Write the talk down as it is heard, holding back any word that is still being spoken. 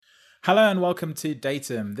Hello and welcome to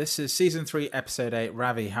Datum. This is season 3, episode 8.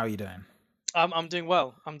 Ravi, how are you doing? I'm doing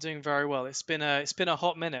well. I'm doing very well. It's been a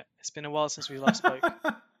hot minute. It's been a while since we last spoke.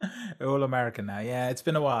 All American now. Yeah, it's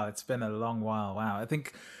been a while. It's been a long while. Wow. I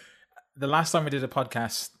think the last time we did a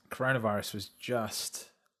podcast, coronavirus was just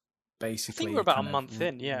I think we're basically about a kind of month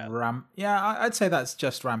in. Yeah, Yeah, I'd say that's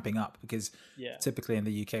just ramping up because yeah, typically in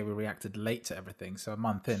the UK we reacted late to everything. So a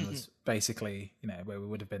month in was basically, where we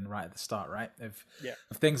would have been right at the start, right? yeah.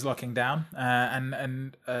 Of things locking down.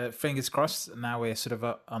 And fingers crossed, now we're sort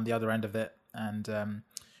of on the other end of it. And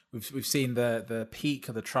we've seen the peak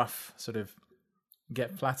of the trough sort of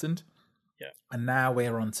get flattened. Yeah. And now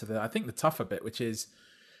we're on to I think the tougher bit, which is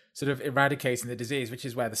sort of eradicating the disease, which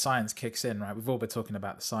is where the science kicks in, right? We've all been talking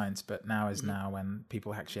about the science, but now is now when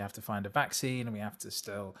people actually have to find a vaccine, and we have to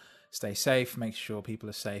still stay safe, make sure people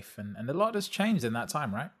are safe, and a lot has changed in that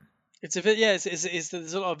time, right? It's a bit. Yeah,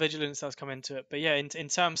 there's a lot of vigilance that's come into it. But yeah, in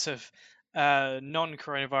terms of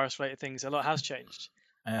non-coronavirus related things, a lot has changed.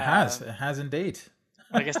 It Um, has indeed.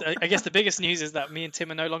 I guess the biggest news is that me and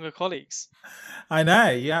Tim are no longer colleagues. I know,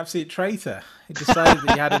 you absolute traitor. You decided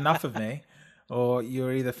that you had enough of me, or you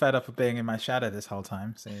were either fed up of being in my shadow this whole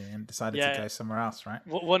time, so you decided to Yeah, go somewhere else, right?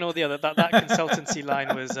 one or the other. That consultancy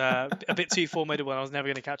line was a bit too formidable, and I was never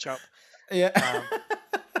going to catch up. Yeah. Um,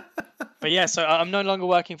 But yeah, so I'm no longer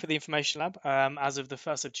working for the Information Lab. As of the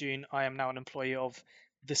 1st of June, I am now an employee of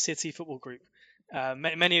the City Football Group.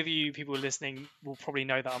 Many of you people listening will probably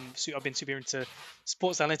know that I've been super into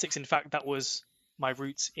sports analytics. In fact, that was my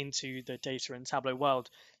route into the data and Tableau world.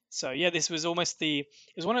 So yeah, this was it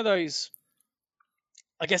was one of those.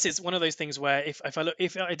 I guess it's one of those things where if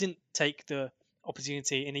I didn't take the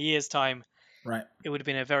opportunity in a year's time, Right. it would have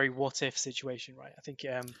been a very what if situation, right? I think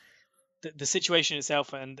the situation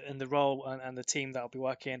itself and the role and the team that I'll be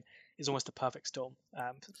working in is almost a perfect storm,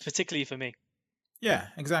 particularly for me. Yeah,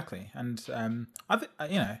 exactly. And I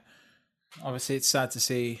think obviously it's sad to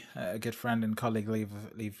see a good friend and colleague leave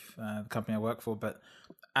the company I work for, but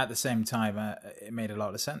at the same time, it made a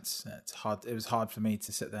lot of sense. It's hard. It was hard for me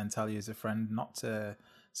to sit there and tell you as a friend not to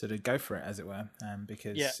sort of go for it, as it were, Yeah,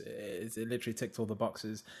 because it literally ticked all the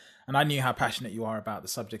boxes, and I knew how passionate you are about the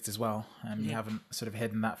subject as well, and you hmm haven't sort of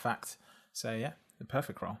hidden that fact. So yeah, a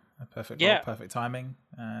perfect role, yeah, perfect timing,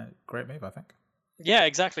 great move, I think. yeah,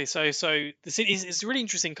 exactly. So the city is a really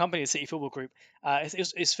interesting company, the City Football Group.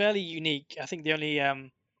 It's fairly unique. I think the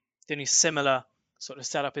only similar sort of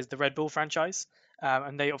setup is the Red Bull franchise,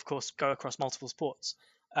 and they of course go across multiple sports.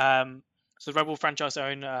 Um, so the Red Bull franchise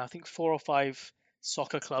own I think 4 or 5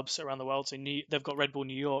 soccer clubs around the world. So they've got Red Bull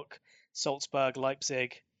New York, Salzburg,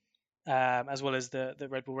 Leipzig, as well as the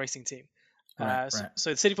Red Bull Racing Team. Right, So, right. so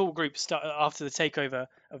the City Football Group after the takeover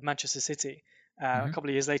of Manchester City. A Hmm. couple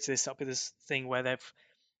of years later, they started with this thing where they've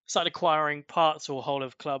started acquiring parts or whole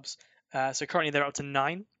of clubs. So currently they're up to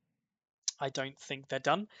 9. I don't think they're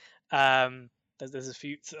done. Um, there's a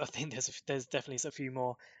few. I think there's definitely a few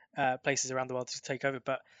more places around the world to take over.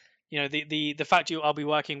 But the fact I'll be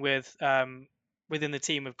working with within the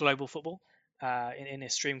team of global football in a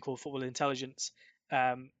stream called Football Intelligence.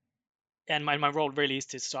 Um, and my role really is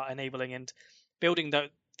to start enabling and building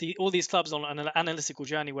all these clubs on an analytical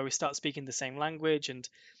journey where we start speaking the same language and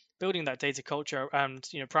building that data culture and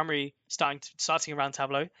primarily starting around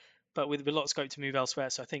Tableau, but with a lot of scope to move elsewhere.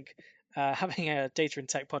 So I think having a data and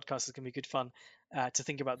tech podcast is going to be good fun to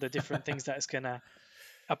think about the different things that it's going to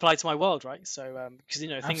apply to my world, right? So because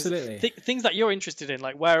Absolutely. things that you're interested in,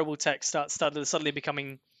 like wearable tech, start suddenly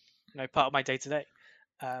becoming part of my day to day.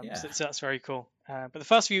 Yeah. So that's very cool. But the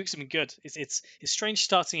first few weeks have been good. It's strange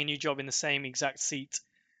starting a new job in the same exact seat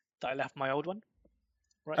that I left my old one.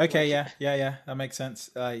 Right? Okay, Like, yeah, that makes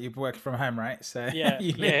sense. You're working from home, right? So yeah,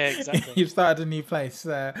 yeah, exactly. you've started a new place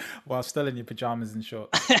while still in your pajamas and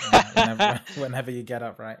shorts. Whenever you get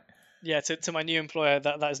up, right? Yeah, to my new employer,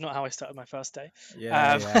 that is not how I started my first day.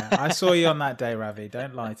 Yeah, Um, yeah. I saw you on that day, Ravi.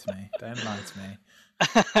 Don't lie to me. Don't lie to me.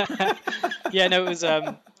 yeah, no,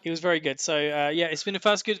 it was very good. So yeah, it's been the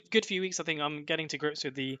first good few weeks. I think I'm getting to grips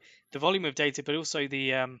with the volume of data, but also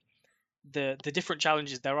the different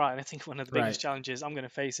challenges there are. And I think one of the Right. biggest challenges I'm going to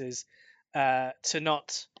face is to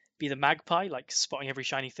not be the magpie, like spotting every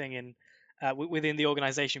shiny thing in within the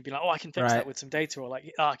organization, be like, oh, I can fix that Right. with some data, or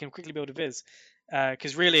like, oh, I can quickly build a viz.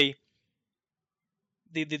 Because really,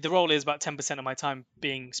 the role is about 10% of my time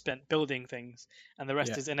being spent building things, and the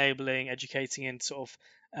rest Yeah. is enabling, educating, and sort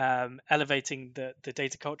of elevating the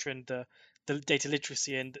data culture and the data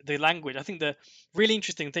literacy and the language. I think the really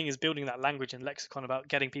interesting thing is building that language and lexicon about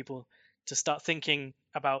getting people to start thinking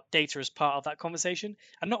about data as part of that conversation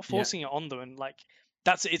and not Yeah. forcing it on them and like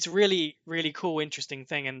it's really, really cool, interesting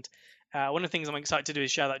thing. And one of the things I'm excited to do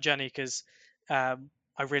is share that journey, because I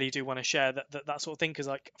really do want to share that sort of thing, because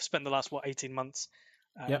like I've spent the last 18 months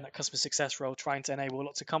in that customer success role, trying to enable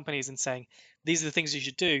lots of companies and saying these are the things you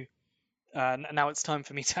should do. Now it's time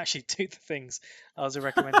for me to actually do the things I was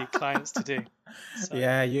recommending clients to do. So.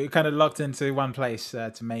 Yeah, you're kind of locked into one place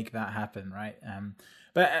to make that happen, right?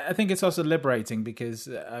 But I think it's also liberating, because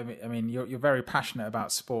I mean you're very passionate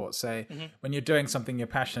about sports. So when you're doing something you're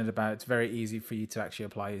passionate about, it's very easy for you to actually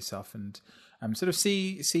apply yourself and sort of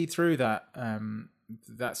see through that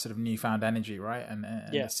that sort of newfound energy, right?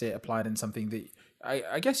 And see it applied in something that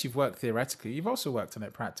I guess you've worked theoretically. You've also worked on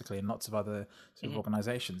it practically in lots of other sort of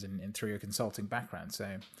organizations in through your consulting background. So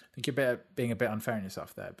I think you're being a bit unfair on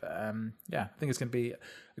yourself there. But I think it's going to be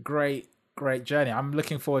a great journey. I'm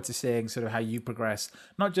looking forward to seeing sort of how you progress,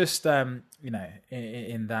 not just in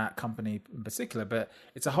that company in particular, but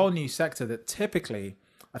it's a whole new sector that typically,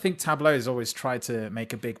 I think Tableau has always tried to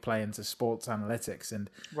make a big play into sports analytics,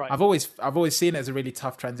 and I've always seen it as a really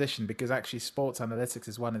tough transition, because actually sports analytics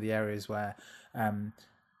is one of the areas where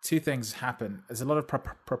two things happen. There's a lot of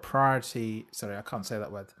propriety. Sorry, I can't say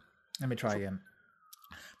that word. Let me try again.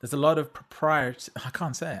 There's a lot of I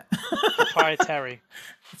can't say it. Proprietary.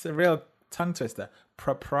 It's a real tongue twister.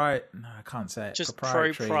 No, I can't say it. Just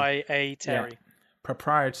proprietary. Yeah.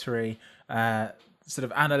 Proprietary sort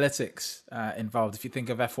of analytics involved. If you think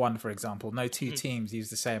of F1, for example, no two teams use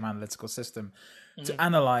the same analytical system to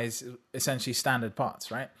analyze essentially standard parts,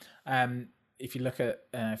 right? If you look at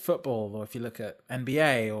football, or if you look at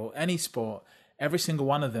NBA or any sport, every single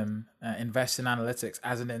one of them invests in analytics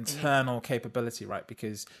as an internal capability, right?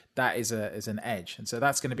 Because that is an edge, and so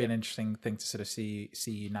that's going to be an interesting thing to sort of see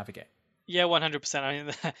you navigate. Yeah, 100%. I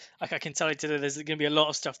mean, I can tell you today, there's going to be a lot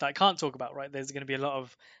of stuff that I can't talk about, right? There's going to be a lot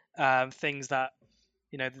of things that,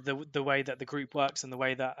 the way that the group works and the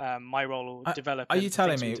way that my role will develop. Are you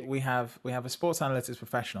telling me we have a sports analytics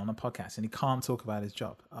professional on a podcast and he can't talk about his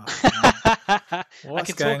job? Oh,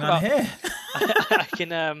 what's going on here?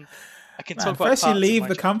 I can talk about. First you leave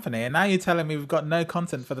the company, and now you're telling me we've got no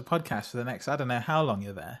content for the podcast for the next, I don't know how long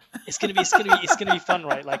you're there. It's gonna be fun,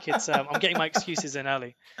 right? Like it's I'm getting my excuses in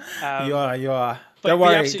early. You are.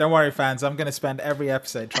 Don't worry, fans. I'm going to spend every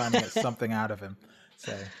episode trying to get something out of him.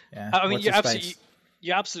 So yeah, I mean,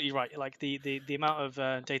 you're absolutely right. Like the amount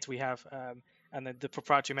of data we have and the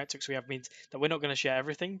proprietary metrics we have means that we're not going to share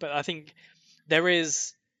everything. But I think there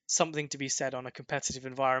is something to be said on a competitive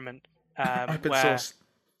environment where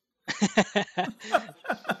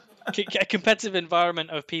a competitive environment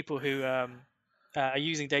of people who are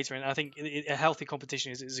using data, and I think a healthy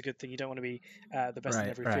competition is a good thing. You don't want to be the best in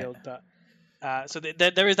every field, but so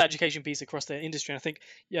there is the education piece across the industry. And I think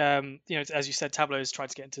as you said, Tableau has tried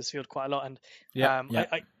to get into this field quite a lot, and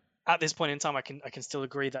I, at this point in time, I can still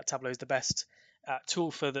agree that Tableau is the best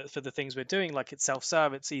tool for the things we're doing. Like it's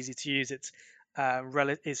self-serve, it's easy to use, it's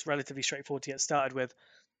relatively straightforward to get started with.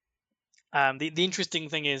 The interesting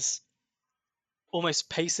thing is almost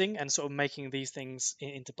pacing and sort of making these things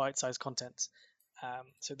into bite-sized content.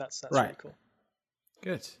 So that's right. Really cool.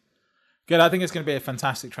 Good. I think it's going to be a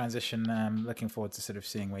fantastic transition. Looking forward to sort of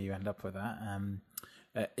seeing where you end up with that.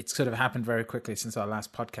 It's sort of happened very quickly since our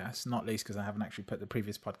last podcast, not least because I haven't actually put the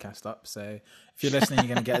previous podcast up. So if you're listening,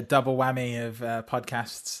 you're going to get a double whammy of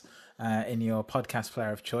podcasts in your podcast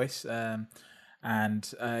player of choice. I'm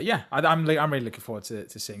really looking forward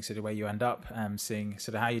to seeing sort of where you end up, seeing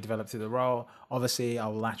sort of how you develop through the role. Obviously,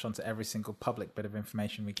 I'll latch onto every single public bit of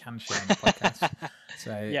information we can share on the podcast.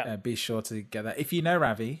 So be sure to get that. If you know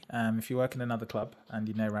Ravi, if you work in another club and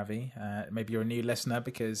you know Ravi, maybe you're a new listener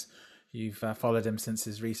because you've followed him since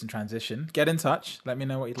his recent transition, get in touch. Let me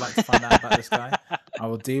know what you'd like to find out about this guy. I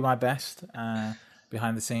will do my best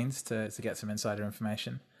behind the scenes to get some insider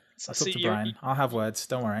information. I'll talk to Brian. I'll have words.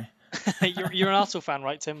 Don't worry. You're an Arsenal fan,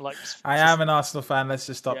 right, Tim? I am an Arsenal fan. Let's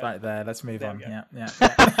just stop right there. Let's move on. Yeah.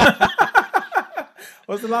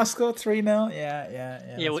 What was the last score? 3-0?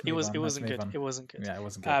 Yeah. It wasn't good. It wasn't good. Yeah, it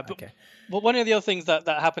wasn't good. Okay. But one of the other things that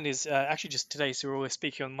happened is actually just today. So we're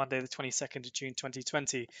speaking on Monday, the 22nd of June,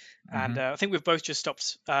 2020, and I think we've both just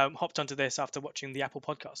hopped onto this after watching the Apple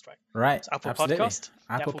podcast, right? Right. So Apple podcast.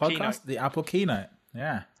 Apple podcast. Keynote. The Apple keynote.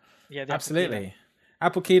 Yeah. Yeah. Absolutely.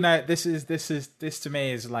 Apple keynote. This to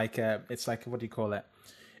me is like it's like, what do you call it?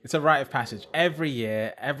 It's a rite of passage. Every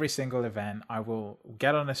year, every single event, I will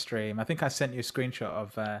get on a stream. I think I sent you a screenshot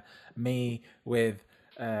of me with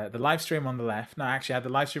the live stream on the left. No, actually, I had the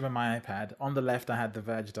live stream on my iPad. On the left, I had the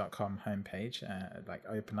Verge.com homepage, like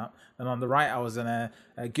open up. And on the right, I was in a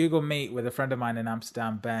Google Meet with a friend of mine in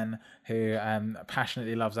Amsterdam, Ben, who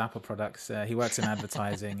passionately loves Apple products. He works in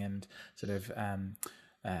advertising and sort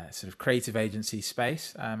of creative agency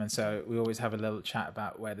space. And so we always have a little chat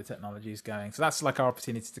about where the technology is going. So that's like our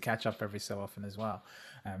opportunity to catch up every so often as well.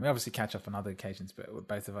 We obviously catch up on other occasions, but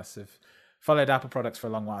both of us have followed Apple products for a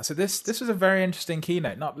long while. So this was a very interesting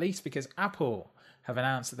keynote, not least because Apple have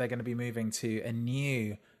announced that they're going to be moving to a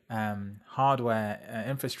new hardware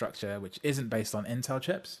infrastructure, which isn't based on Intel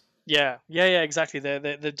chips. Yeah, exactly.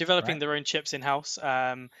 They're developing their own chips in-house.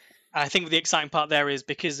 And I think the exciting part there is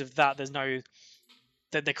because of that,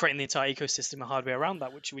 they're creating the entire ecosystem of hardware around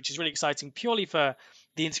that, which is really exciting purely for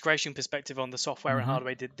the integration perspective on the software and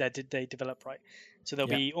hardware they develop, right? So there'll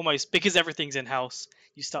be almost, because everything's in-house,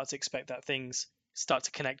 you start to expect that things start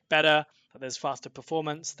to connect better, that there's faster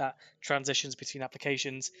performance, that transitions between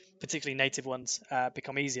applications, particularly native ones,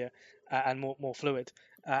 become easier and more fluid.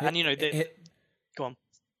 Go on.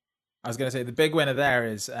 I was going to say the big winner there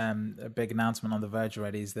is a big announcement on The Verge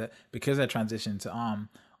already is that because they're transitioning to ARM,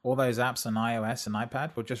 all those apps on iOS and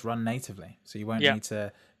iPad will just run natively. So you won't need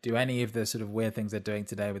to do any of the sort of weird things they're doing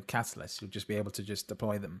today with Catalyst. You'll just be able to just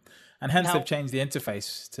deploy them. And hence they've changed the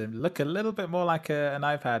interface to look a little bit more like an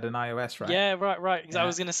iPad and iOS, right? Yeah, right. Yeah. I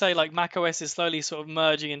was going to say, like, macOS is slowly sort of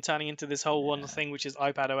merging and turning into this whole one thing, which is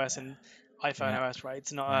iPad OS and iPhone OS, right?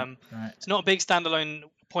 It's not it's not a big standalone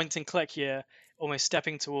point and click here, almost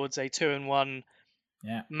stepping towards a 2-in-1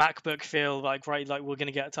 MacBook feel, like we're going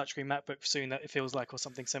to get a touchscreen MacBook soon, that it feels like, or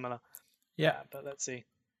something similar. But let's see.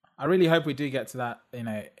 I really hope we do get to that. You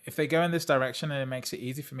know, if they go in this direction and it makes it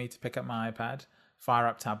easy for me to pick up my iPad, fire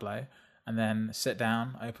up Tableau, and then sit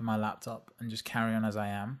down, open my laptop, and just carry on as I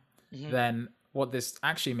am, then what this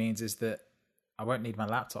actually means is that I won't need my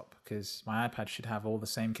laptop because my iPad should have all the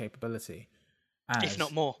same capability as if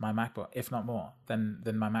not more. My MacBook, if not more, than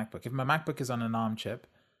my MacBook. If my MacBook is on an ARM chip,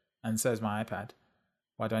 and so is my iPad,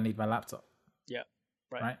 why do I need my laptop? Yeah,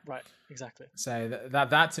 right, exactly. So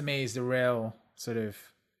that to me is the real sort of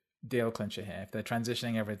deal clincher here. If they're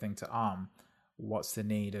transitioning everything to ARM, what's the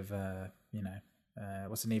need of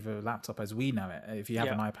what's the need of a laptop as we know it? If you have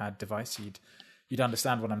an iPad device, you'd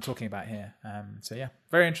understand what I'm talking about here. So yeah,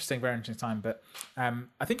 very interesting time. But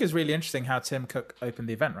I think it's really interesting how Tim Cook opened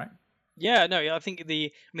the event, right? Yeah, no, I think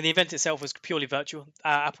the event itself was purely virtual.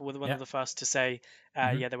 Apple were one of the first to say,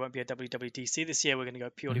 there won't be a WWDC this year. We're going to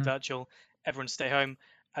go purely virtual. Everyone stay home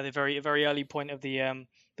at the very early point of the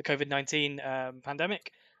COVID-19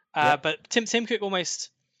 pandemic. But Tim Cook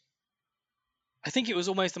I think it was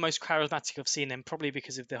almost the most charismatic I've seen him, probably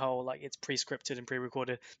because of the whole, like, it's pre-scripted and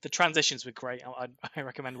pre-recorded. The transitions were great. I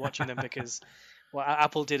recommend watching them because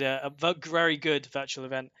Apple did a very good virtual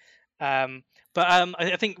event. But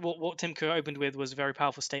I think what Tim Cook opened with was a very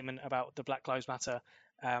powerful statement about the Black Lives Matter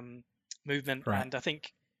movement, and I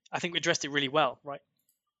think we addressed it really well, right?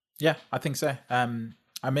 Yeah, I think so.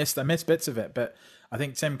 I missed bits of it, but I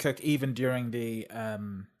think Tim Cook, even during the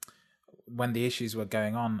when the issues were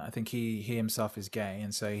going on, I think he himself is gay,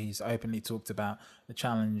 and so he's openly talked about the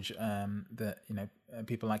challenge that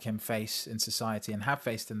people like him face in society and have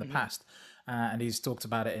faced in the past. And he's talked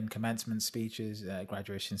about it in commencement speeches,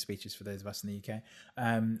 graduation speeches for those of us in the UK.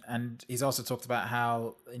 And he's also talked about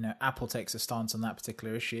how Apple takes a stance on that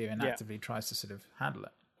particular issue and actively tries to sort of handle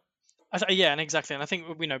it. And exactly. And I think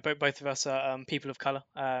both of us are people of color,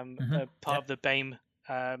 part of the BAME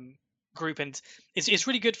group, and it's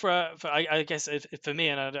really good for I guess for me,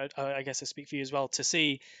 and I guess I speak for you as well, to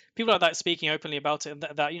see people like that speaking openly about it, and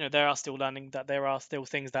that they are still learning, that there are still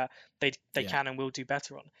things that they can and will do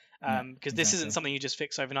better on, because this isn't something you just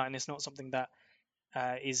fix overnight, and it's not something that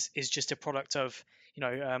is just a product of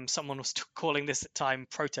someone was calling this time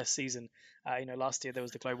protest season. Last year there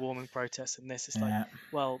was the global warming protest, and this is like,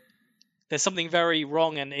 well, there's something very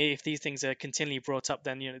wrong, and if these things are continually brought up,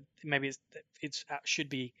 then maybe it should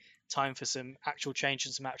be time for some actual change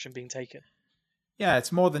and some action being taken. Yeah, it's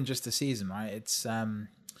more than just a season, right? It's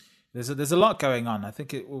there's a lot going on. I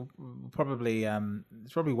think it will probably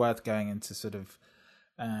it's probably worth going into sort of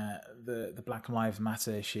the Black Lives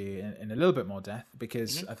Matter issue in a little bit more depth,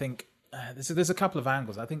 because I think there's a couple of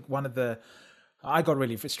angles. I think I got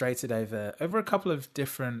really frustrated over a couple of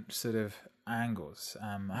different sort of angles.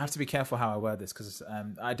 I have to be careful how I word this, because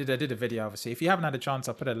I did a video, obviously. If you haven't had a chance,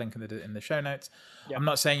 I'll put a link in the show notes. I'm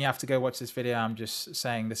not saying you have to go watch this video. I'm just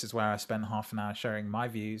saying this is where I spent half an hour sharing my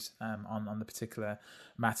views on the particular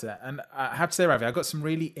matter. And I have to say, Ravi, I got some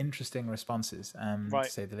really interesting responses, to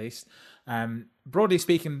say the least. Broadly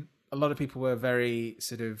speaking, a lot of people were very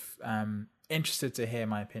sort of interested to hear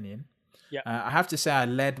my opinion. Yeah. I have to say I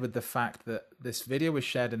led with the fact that this video was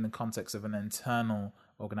shared in the context of an internal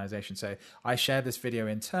organization. So I shared this video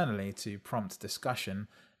internally to prompt discussion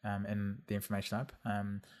in the Information Lab.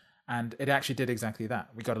 And it actually did exactly that.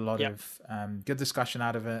 We got a lot of good discussion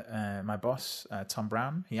out of it. My boss, Tom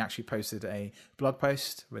Brown, he actually posted a blog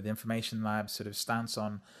post with the Information Lab sort of stance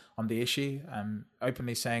on the issue,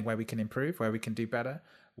 openly saying where we can improve, where we can do better,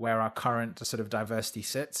 where our current sort of diversity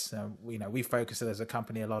sits. We focus as a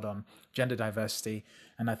company a lot on gender diversity,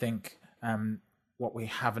 and I think what we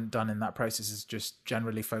haven't done in that process is just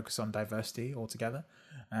generally focus on diversity altogether.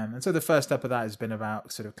 And so the first step of that has been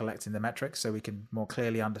about sort of collecting the metrics so we can more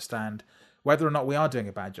clearly understand whether or not we are doing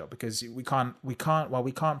a bad job, because we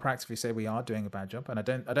can't practically say we are doing a bad job, and I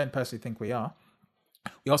don't personally think we are.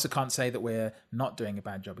 We also can't say that we're not doing a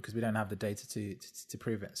bad job because we don't have the data to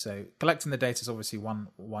prove it. So collecting the data is obviously one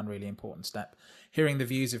really important step. Hearing the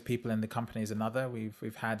views of people in the company is another.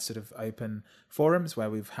 We've had sort of open forums where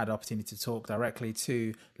we've had opportunity to talk directly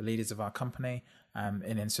to the leaders of our company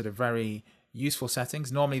in sort of very useful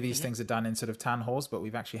settings. Normally these things are done in sort of town halls, but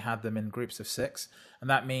we've actually had them in groups of 6, and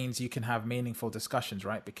that means you can have meaningful discussions,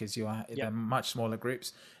 right? Because they're much smaller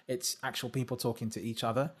groups. It's actual people talking to each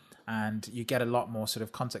other, and you get a lot more sort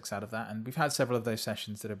of context out of that. And we've had several of those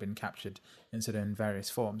sessions that have been captured in sort of in various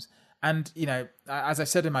forms. And as I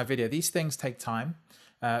said in my video, these things take time.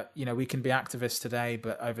 We can be activists today,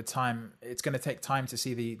 but over time, it's going to take time to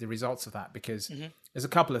see the results of that, because there's a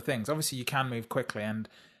couple of things. Obviously, you can move quickly, and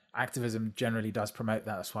activism generally does promote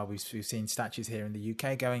that. That's why we've seen statues here in the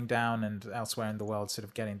UK going down and elsewhere in the world sort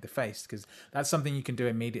of getting defaced, because that's something you can do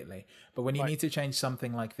immediately. But when you need to change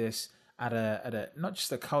something like this at a not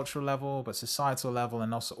just a cultural level, but societal level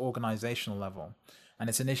and also organizational level, and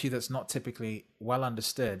it's an issue that's not typically well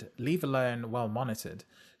understood, leave alone well monitored,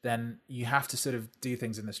 then you have to sort of do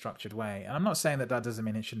things in a structured way. And I'm not saying that doesn't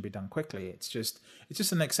mean it shouldn't be done quickly. It's just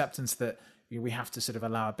an acceptance that we have to sort of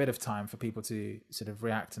allow a bit of time for people to sort of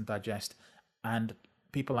react and digest. And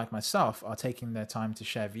people like myself are taking their time to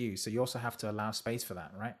share views. So you also have to allow space for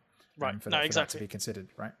that, right? Right. For that to be considered,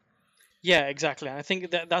 right? Yeah, exactly. And I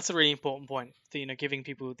think that's a really important point. Giving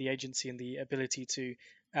people the agency and the ability to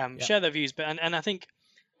share their views. But and I think,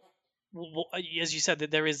 as you said,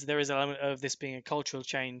 that there is an element of this being a cultural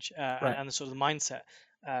change and the sort of mindset.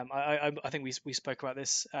 I think we spoke about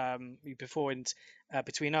this before, and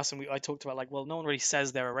between us, and I talked about no one really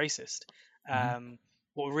says they're a racist.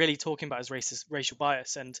 What we're really talking about is racial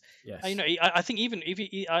bias, and I think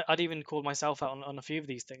I'd even call myself out on a few of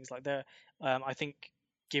these things. I think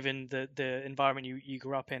given the environment you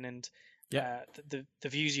grew up in and the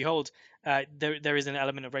views you hold, there is an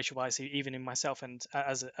element of racial bias even in myself, and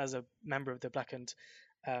as a member of the Black and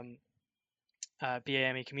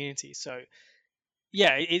BAME community. So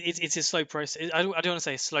yeah, it's a slow process. I don't want to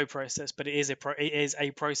say a slow process, but it is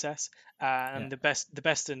a process. And the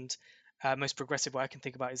best and most progressive way I can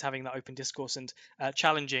think about is having that open discourse and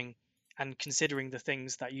challenging and considering the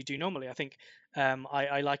things that you do normally. I think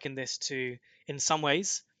I liken this to, in some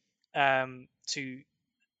ways, to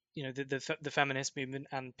the feminist movement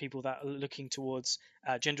and people that are looking towards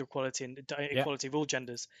gender equality and equality of all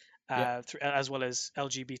genders, as well as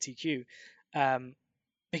LGBTQ.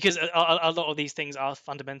 Because a lot of these things are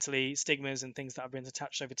fundamentally stigmas and things that have been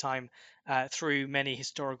attached over time through many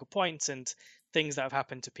historical points and things that have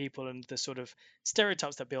happened to people and the sort of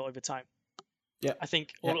stereotypes that built over time. Yeah, I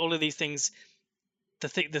think all of these things, the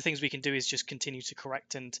things we can do is just continue to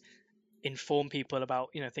correct and inform people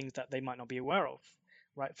about things that they might not be aware of.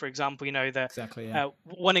 Right. For example,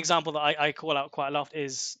 one example that I call out quite a lot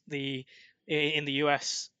is in the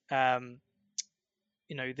US. They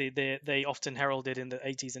often heralded in the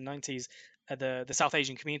 80s and 90s the South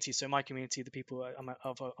Asian community. So my community, the people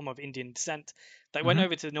I'm of Indian descent, they went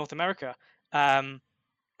over to North America, and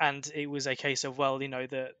it was a case of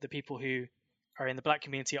the people who are in the Black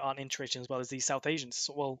community aren't integrated as well as these South Asians.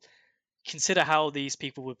 So, well, consider how these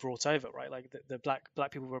people were brought over, right? Like the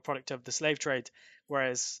black people were a product of the slave trade,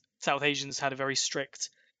 whereas South Asians had a very strict,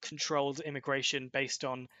 controlled immigration based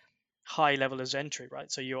on high level of entry,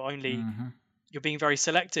 right? So you're being very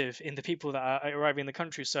selective in the people that are arriving in the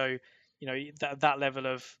country. So, that level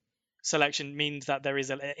of selection means that there is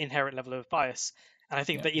an inherent level of bias. And I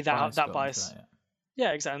think that bias,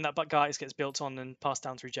 exactly, and that bias gets built on and passed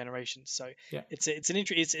down through generations. So it's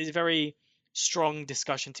a very strong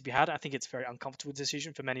discussion to be had. I think it's a very uncomfortable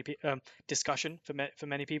decision for many for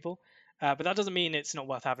many people. But that doesn't mean it's not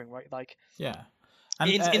worth having, right?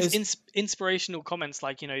 And inspirational comments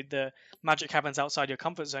like the magic happens outside your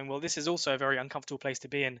comfort zone. Well, this is also a very uncomfortable place to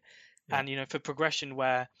be in, and for progression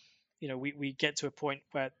where we get to a point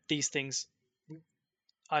where these things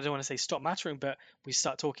I don't want to say stop mattering, but we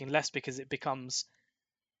start talking less because it becomes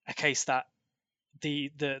a case that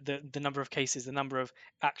the number of cases, the number of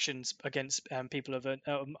actions against people of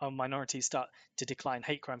a minority start to decline,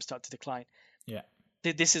 hate crimes start to decline. Yeah.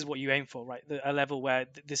 This is what you aim for, right? A level where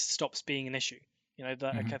this stops being an issue. You know,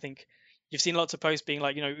 that Mm-hmm. I think you've seen lots of posts being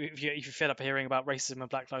like, you know, if you're fed up hearing about racism and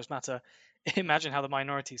Black Lives Matter, imagine how the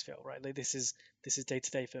minorities feel, right? Like this is day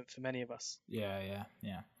to day for many of us. Yeah.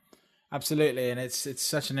 Absolutely, and it's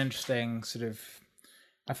such an interesting sort of.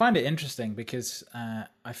 I find it interesting because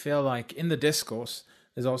I feel like in the discourse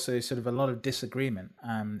there's also sort of a lot of disagreement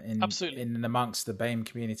Absolutely. in amongst the BAME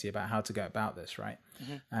community about how to go about this, right?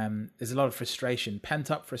 Mm-hmm. There's a lot of frustration,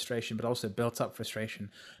 pent up frustration, but also built up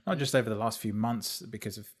frustration, not just over the last few months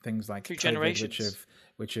because of things like Through COVID, generations.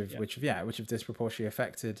 which have disproportionately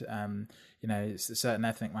affected certain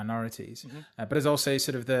ethnic minorities, but there's also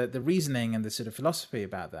sort of the reasoning and the sort of philosophy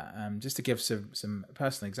about that. Just to give some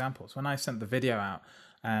personal examples, when I sent the video out,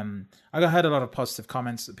 I heard a lot of positive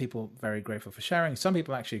comments, people very grateful for sharing, some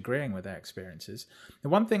people actually agreeing with their experiences. The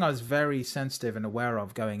one thing I was very sensitive and aware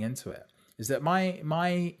of going into it is that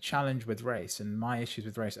my challenge with race and my issues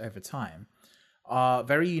with race over time are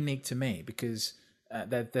very unique to me because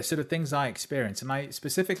they're sort of things I experience. And I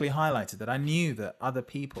specifically highlighted that I knew that other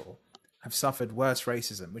people have suffered worse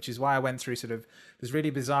racism, which is why I went through sort of this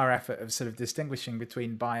really bizarre effort of sort of distinguishing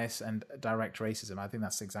between bias and direct racism. I think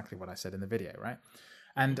that's exactly what I said in the video, right?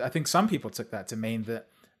 And I think some people took that to mean that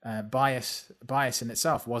bias in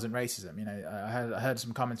itself wasn't racism. You know, I heard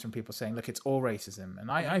some comments from people saying, look, it's all racism.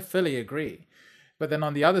 And I fully agree. But then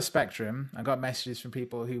on the other spectrum, I got messages from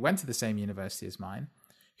people who went to the same university as mine,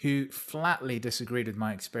 who flatly disagreed with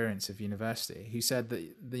my experience of university, who said that,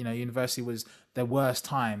 you know, university was their worst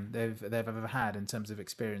time they've ever had in terms of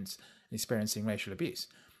experiencing racial abuse.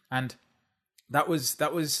 And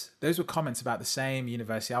those were comments about the same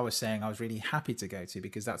university I was saying I was really happy to go to,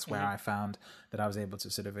 because that's where I found that I was able to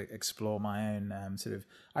sort of explore my own sort of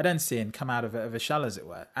identity and come out of a shell, as it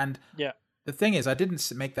were. And the thing is, I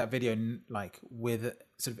didn't make that video like with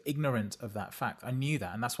sort of ignorant of that fact. I knew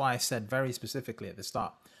that, and that's why I said very specifically at the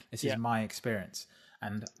start, this is my experience,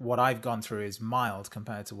 and what I've gone through is mild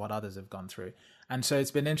compared to what others have gone through. And so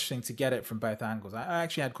it's been interesting to get it from both angles. I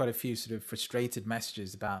actually had quite a few sort of frustrated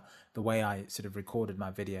messages about the way I sort of recorded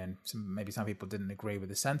my video, and maybe some people didn't agree with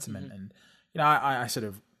the sentiment. And, you know, I sort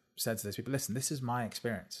of said to those people, listen, this is my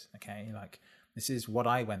experience, okay? Like, this is what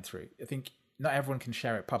I went through. I think not everyone can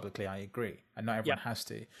share it publicly, I agree, and not everyone has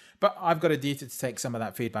to. But I've got a duty to take some of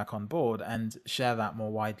that feedback on board and share that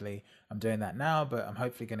more widely. I'm doing that now, but I'm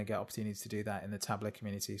hopefully going to get opportunities to do that in the tablet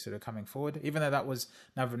community sort of coming forward, even though that was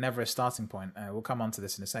never a starting point. We'll come on to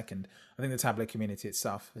this in a second. I think the tablet community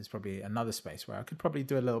itself is probably another space where I could probably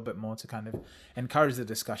do a little bit more to kind of encourage the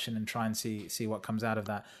discussion and try and see what comes out of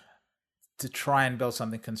that, to try and build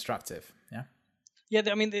something constructive. Yeah. Yeah,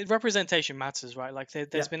 I mean, the representation matters, right? Like,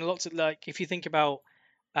 there's been lots of, like, if you think about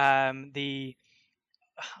the,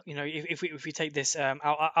 you know, if we take this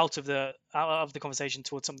out of the conversation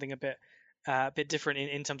towards something a bit different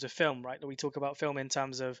in terms of film, right? We talk about film in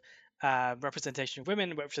terms of representation of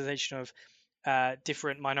women, representation of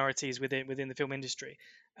different minorities within the film industry.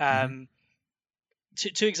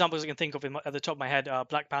 Two examples I can think of at the top of my head are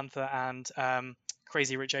Black Panther and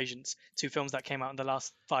Crazy Rich Asians, two films that came out in the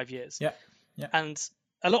last 5 years. Yeah. And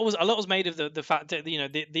a lot was made of the fact that, you know,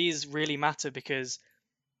 these really matter because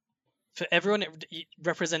for everyone,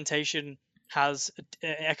 representation has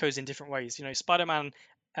echoes in different ways. You know, Spider-Man,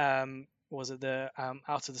 was it the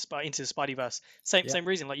Into the Spideyverse? Same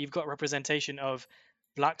reason. Like, you've got representation of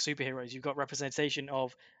black superheroes, you've got representation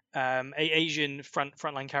of Asian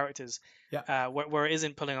frontline characters, where it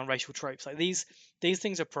isn't pulling on racial tropes. Like, these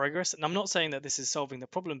things are progress, and I'm not saying that this is solving the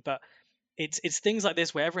problem, but it's things like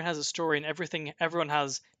this where everyone has a story and everyone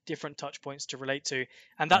has different touch points to relate to,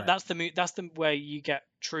 and that's the where you get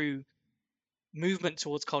true movement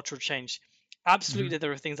towards cultural change. Absolutely,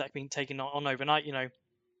 there are things that have been taken on overnight. You know,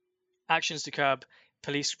 actions to curb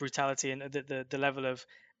police brutality and the level of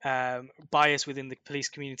bias within the police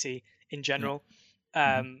community in general,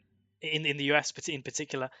 in the US in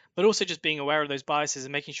particular, but also just being aware of those biases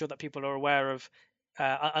and making sure that people are aware of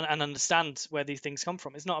and understand where these things come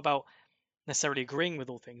from. It's not about necessarily agreeing with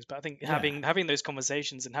all things, but I think having those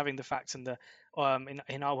conversations and having the facts and the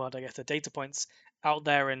in our world, I guess, the data points out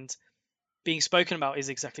there and being spoken about is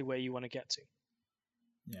exactly where you want to get to.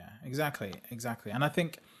 Yeah, exactly. And I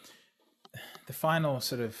think the final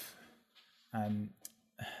sort of I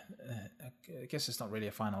guess it's not really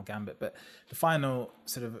a final gambit, but the final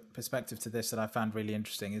sort of perspective to this that I found really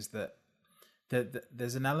interesting is that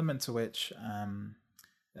there's an element to which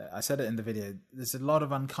I said it in the video, there's a lot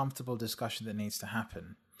of uncomfortable discussion that needs to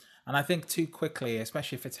happen. And I think too quickly,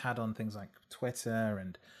 especially if it's had on things like Twitter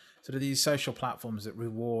and sort of these social platforms that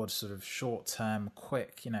reward sort of short-term,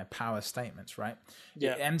 quick, power statements, right?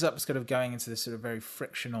 Yeah. It ends up sort of going into this sort of very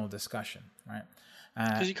frictional discussion, right?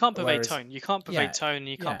 Because you can't pervade tone. You can't pervade tone,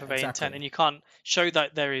 you can't pervade intent, and you can't show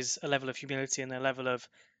that there is a level of humility and a level of,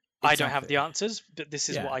 I don't have the answers, but this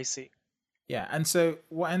is what I see. Yeah, and so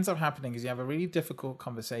what ends up happening is you have a really difficult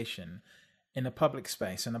conversation in a public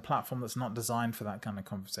space and a platform that's not designed for that kind of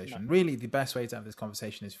conversation. No. Really, the best way to have this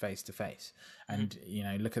conversation is face to face. And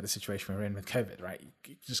look at the situation we're in with COVID, right?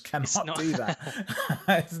 You just cannot do that.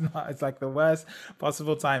 It's like the worst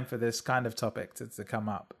possible time for this kind of topic to come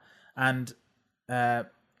up. And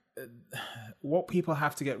what people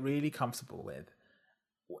have to get really comfortable with,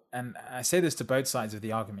 and I say this to both sides of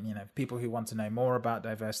the argument, people who want to know more about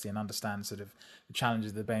diversity and understand sort of the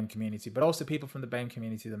challenges of the BAME community, but also people from the BAME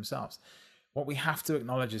community themselves. What we have to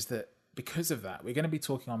acknowledge is that because of that, we're going to be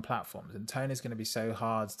talking on platforms and tone is going to be so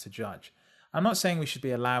hard to judge. I'm not saying we should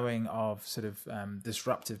be allowing of sort of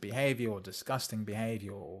disruptive behavior or disgusting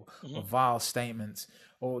behavior or vile statements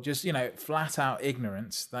or just, flat out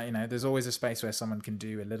ignorance that, there's always a space where someone can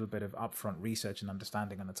do a little bit of upfront research and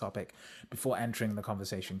understanding on the topic before entering the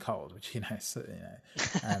conversation cold, which,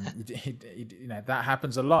 that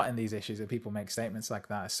happens a lot in these issues where people make statements like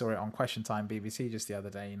that. I saw it on Question Time BBC just the other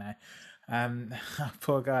day,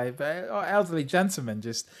 poor guy, but elderly gentleman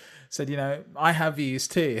just said, I have views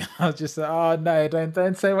too. I was just like, oh no,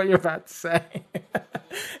 don't say what you're about to say.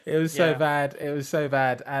 It was so bad. It was so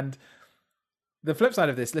bad. And the flip side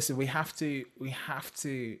of this, listen, we have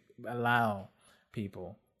to allow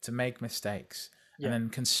people to make mistakes and then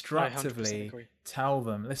constructively tell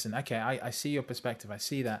them, listen, okay, I see your perspective. I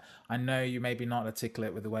see that. I know you maybe not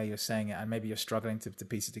articulate with the way you're saying it, and maybe you're struggling to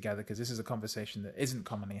piece it together because this is a conversation that isn't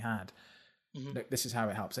commonly had. Look, this is how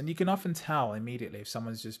it helps. And you can often tell immediately if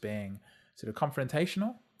someone's just being sort of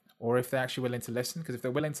confrontational or if they're actually willing to listen. Because if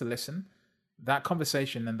they're willing to listen, that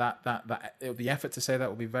conversation and the effort to say that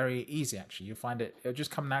will be very easy, actually. You'll find it'll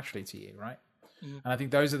just come naturally to you, right? And I think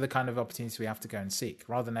those are the kind of opportunities we have to go and seek,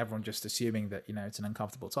 rather than everyone just assuming that, it's an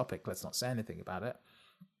uncomfortable topic. Let's not say anything about it.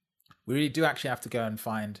 We really do actually have to go and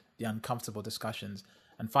find the uncomfortable discussions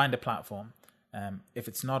and find a platform. If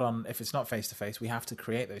it's not face to face, we have to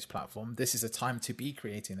create those platforms. This is a time to be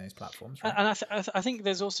creating those platforms, right? And I think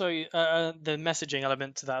there's also the messaging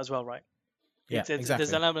element to that as well, right? Yeah, exactly.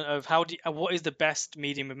 There's an element of what is the best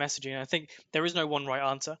medium of messaging. And I think there is no one right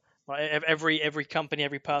answer. Right? Every company,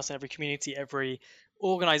 every person, every community, every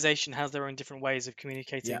organization has their own different ways of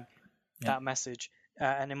communicating that message,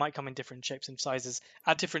 and it might come in different shapes and sizes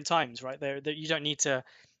at different times, right? You don't need to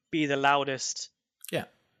be the loudest. Yeah.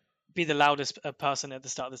 Be the loudest person at the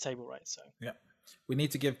start of the table, right? So we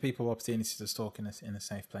need to give people opportunities to talk in a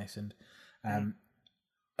safe place. And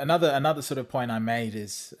another sort of point I made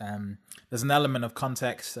is there's an element of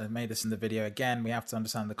context. I made this in the video again. We have to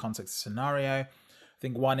understand the context of the scenario. I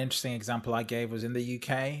think one interesting example I gave was in the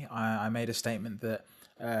UK. I made a statement that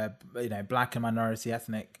Black and minority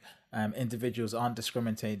ethnic individuals aren't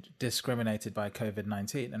discriminated by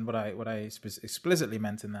COVID-19, and what I explicitly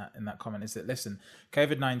meant in that comment is that, listen,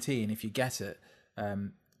 COVID-19, if you get it,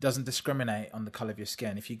 doesn't discriminate on the color of your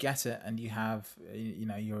skin. If you get it and you have,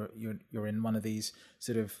 you're in one of these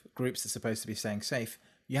sort of groups that's supposed to be staying safe,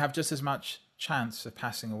 you have just as much chance of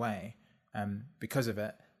passing away because of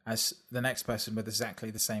it as the next person with exactly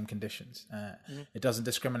the same conditions. It doesn't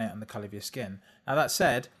discriminate on the color of your skin. Now, that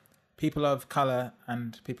said, people of color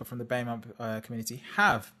and people from the BAME community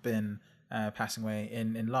have been passing away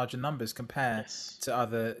in larger numbers compared to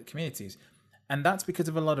other communities. And that's because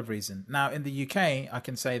of a lot of reasons. Now, in the UK, I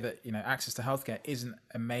can say that, access to healthcare isn't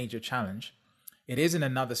a major challenge. It is in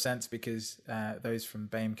another sense because those from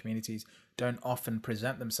BAME communities don't often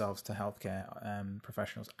present themselves to healthcare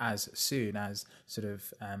professionals as soon as sort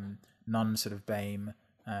of non-sort of BAME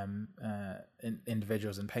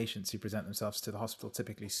individuals and patients who present themselves to the hospital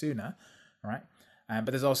typically sooner, right? But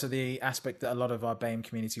there's also the aspect that a lot of our BAME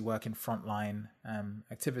community work in frontline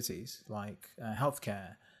activities like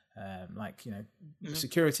healthcare,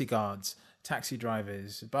 security guards, taxi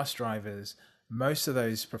drivers, bus drivers. Most of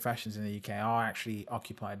those professions in the UK are actually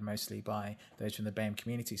occupied mostly by those from the BAME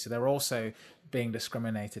community. So they're also being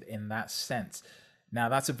discriminated in that sense. Now,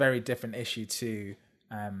 that's a very different issue to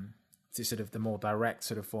sort of the more direct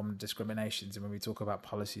sort of form of discriminations. And when we talk about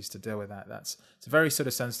policies to deal with that, it's a very sort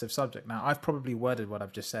of sensitive subject. Now, I've probably worded what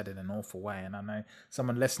I've just said in an awful way. And I know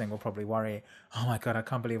someone listening will probably worry, oh my God, I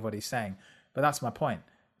can't believe what he's saying. But that's my point.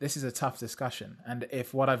 this is a tough discussion. And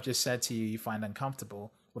if what I've just said to you, you find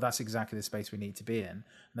uncomfortable, well, that's exactly the space we need to be in. And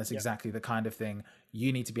that's exactly the kind of thing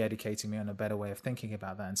you need to be educating me on a better way of thinking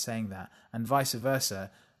about that and saying that, and vice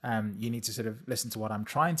versa. You need to sort of listen to what I'm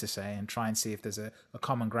trying to say and try and see if there's a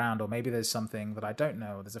common ground, or maybe there's something that I don't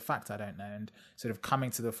know, or there's a fact I don't know, and sort of coming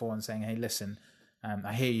to the fore and saying, hey, listen,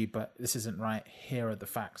 I hear you, but this isn't right. Here are the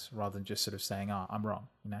facts, rather than just sort of saying, oh, I'm wrong,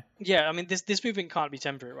 you know? Yeah, I mean, this movement can't be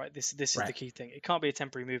temporary, right? This is Right. the key thing. It can't be a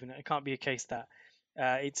temporary movement. It can't be a case that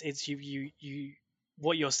it's you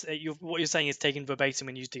what you're saying is taken verbatim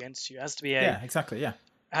and used against you. It has to be Yeah, exactly. Yeah.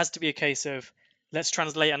 It has to be a case of let's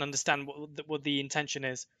translate and understand what the intention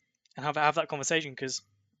is, and have that conversation, because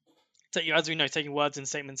as we know, taking words and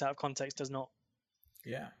statements out of context does not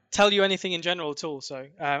tell you anything in general at all. So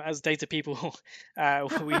as data people,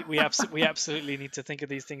 we absolutely need to think of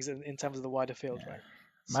these things in terms of the wider field, right?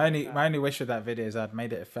 My only wish with that video is I'd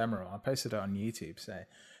made it ephemeral. I posted it on YouTube, so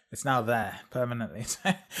it's now there permanently.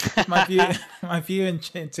 So my view in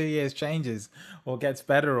 2 years changes or gets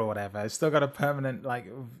better or whatever, I've still got a permanent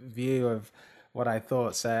view of what I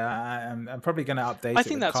thought. So I'm probably going to update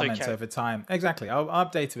it with comments over time. Exactly. I'll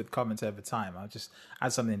update it with comments over time. I'll just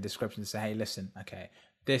add something in the description to say, hey, listen, okay,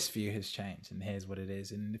 this view has changed and here's what it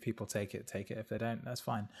is. And if people take it. If they don't, that's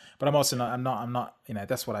fine. But I'm also not,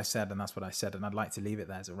 that's what I said and that's what I said. And I'd like to leave it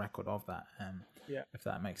there as a record of that. If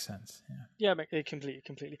that makes sense. Yeah,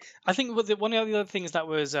 completely. I think one of the other things that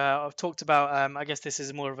was I've talked about, I guess this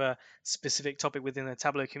is more of a specific topic within the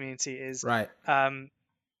Tableau community, is right.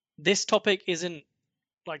 This topic isn't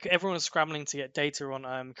like everyone's scrambling to get data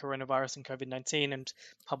on coronavirus and COVID-19 and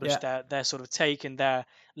publish their sort of take and their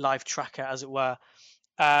live tracker, as it were.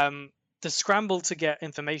 The scramble to get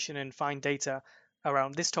information and find data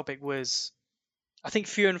around this topic was, I think,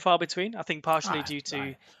 few and far between. I think partially due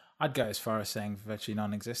to... I'd go as far as saying virtually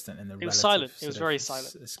non-existent in the relative silent. It was very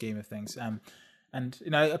silent scheme of things. And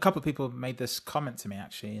a couple of people made this comment to me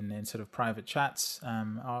actually in sort of private chats.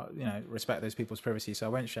 Respect those people's privacy, so I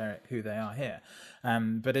won't share who they are here.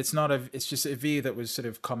 But it's just a view that was sort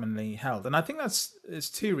of commonly held, and I think there's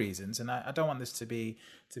two reasons. And I don't want this to be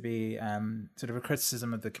sort of a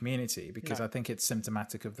criticism of the community, because I think it's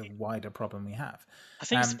symptomatic of the wider problem we have. I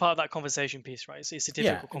think it's part of that conversation piece, right? It's a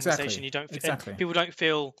difficult conversation. Exactly. People don't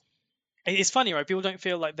feel. It's funny, right? People don't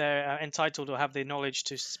feel like they're entitled or have the knowledge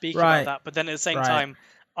to speak about that, but then at the same time,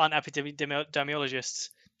 aren't epidemiologists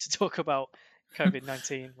to talk about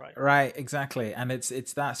COVID-19, right? Right, exactly. And it's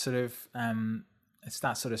that sort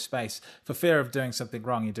of space. For fear of doing something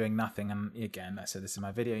wrong, you're doing nothing. And again, I said this in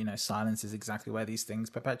my video. Silence is exactly where these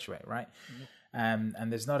things perpetuate, right? Mm-hmm.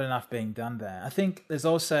 And there's not enough being done there. I think there's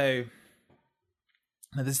also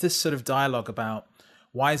this sort of dialogue about,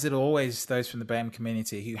 why is it always those from the BAME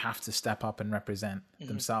community who have to step up and represent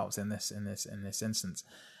themselves in this instance?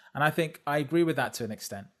 And I think I agree with that to an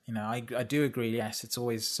extent. I do agree. Yes, it's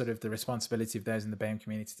always sort of the responsibility of those in the BAME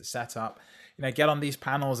community to set up, get on these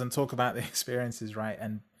panels and talk about the experiences, right?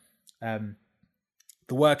 And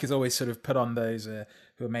the work is always sort of put on those who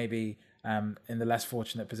are maybe in the less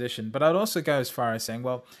fortunate position. But I'd also go as far as saying,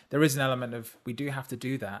 well, there is an element of we do have to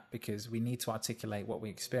do that because we need to articulate what we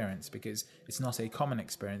experience, because it's not a common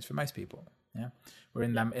experience for most people. Yeah, we're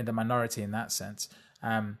in the minority in that sense.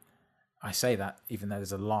 I say that even though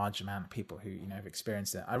there's a large amount of people who have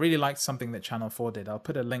experienced it. I really liked something that Channel 4 did. I'll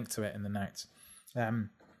put a link to it in the notes.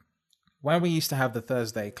 When we used to have the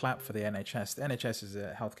Thursday clap for the NHS is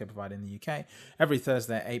a healthcare provider in the UK. Every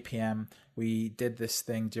Thursday at 8 p.m, we did this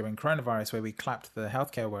thing during coronavirus where we clapped the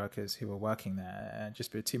healthcare workers who were working there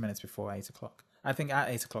just 2 minutes before 8 o'clock. I think at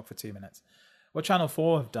 8 o'clock for 2 minutes. What Channel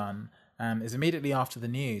 4 have done is immediately after the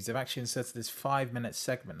news, they've actually inserted this 5-minute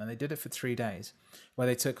segment, and they did it for 3 days, where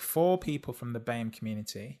they took 4 people from the BAME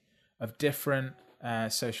community of different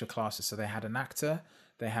social classes. So they had an actor,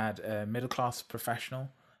 they had a middle-class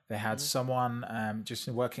professional, they had someone, just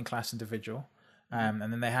a working class individual, and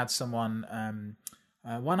then they had someone,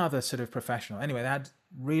 one other sort of professional. Anyway, they had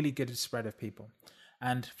really good spread of people.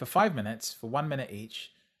 And for 5 minutes, for 1 minute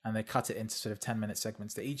each, and they cut it into sort of 10-minute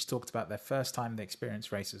segments, they each talked about their first time they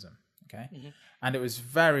experienced racism. Okay. Mm-hmm. And it was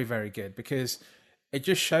very, very good, because it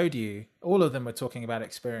just showed you, all of them were talking about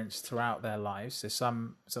experience throughout their lives.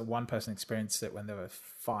 So one person experienced it when they were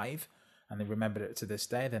 5, and they remembered it to this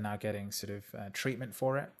day. They're now getting sort of treatment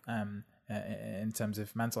for it, in terms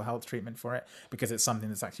of mental health treatment for it, because it's something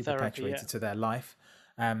that's actually perpetuated to their life.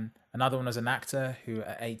 Another one was an actor who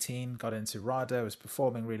at 18 got into RADA, was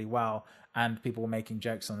performing really well, and people were making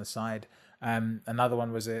jokes on the side. Another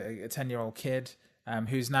one was a 10-year-old kid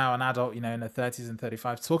who's now an adult, in her 30s and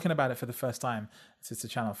 35s, talking about it for the first time to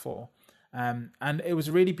Channel 4. And it was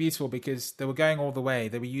really beautiful because they were going all the way.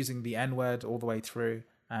 They were using the N word all the way through.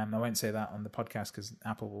 I won't say that on the podcast because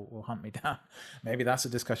Apple will hunt me down. Maybe that's a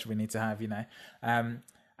discussion we need to have,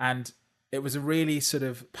 and it was a really sort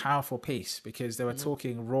of powerful piece because they were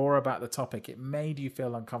talking raw about the topic. It made you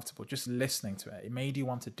feel uncomfortable just listening to it. It made you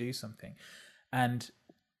want to do something. And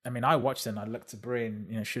I mean, I watched it and I looked at Brie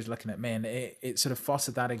and, she was looking at me, and it sort of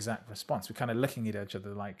fostered that exact response. We're kind of looking at each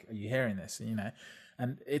other like, are you hearing this?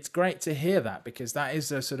 And it's great to hear that because that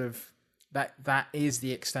is a sort of, that is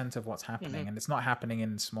the extent of what's happening. And it's not happening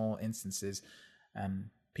in small instances. And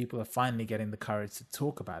people are finally getting the courage to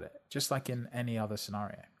talk about it, just like in any other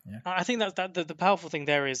scenario. Yeah. I think that the powerful thing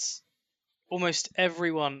there is almost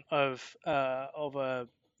everyone of a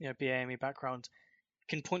BAME background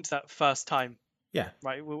can point to that first time. Yeah.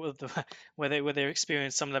 Right. Where they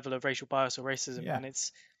experience some level of racial bias or racism, Yeah. and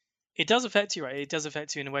it does affect you, right? It does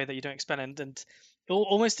affect you in a way that you don't expect, and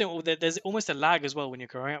there's almost a lag as well when you're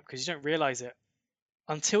growing up because you don't realize it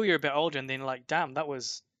until you're a bit older, and then like, damn, that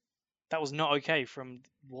was not okay from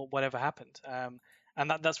whatever happened,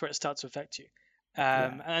 and that's where it starts to affect you.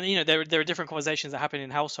 And there are different conversations that happen in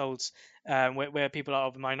households where people are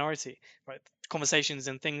of a minority, right? Conversations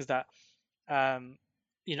and things that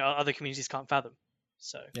other communities can't fathom.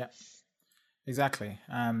 So yeah, exactly.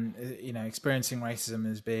 Experiencing racism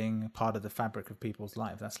as being part of the fabric of people's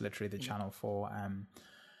life. That's literally the channel for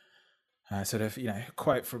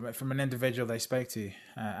quote from an individual they spoke to,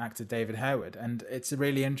 actor David Harewood, and it's a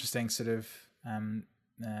really interesting sort of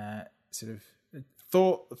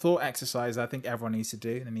thought exercise I think everyone needs to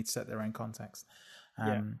do. They need to set their own context.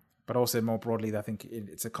 But also more broadly, I think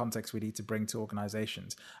it's a context we need to bring to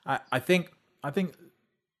organizations. I think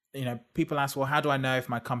people ask, well, how do I know if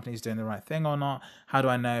my company's doing the right thing or not? How do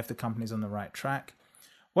I know if the company's on the right track?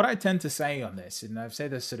 What I tend to say on this, and I've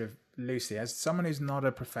said this sort of loosely, as someone who's not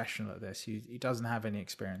a professional at this, who doesn't have any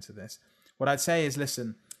experience of this, what I'd say is,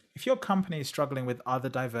 listen, if your company is struggling with other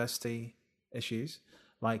diversity issues,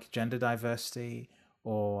 like gender diversity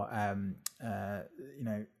or,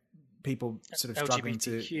 people sort of struggling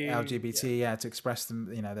LGBTQ, to LGBT, to express them,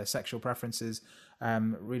 their sexual preferences,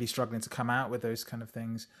 really struggling to come out with those kind of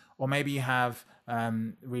things. Or maybe you have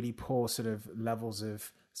really poor sort of levels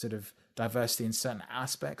of sort of diversity in certain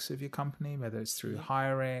aspects of your company, whether it's through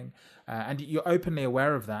hiring, and you're openly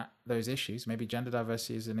aware of those issues. Maybe gender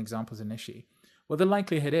diversity as an example is an issue. Well, the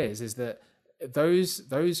likelihood is that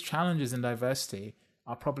those challenges in diversity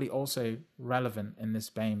are probably also relevant in this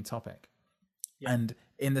BAME topic. Yeah. And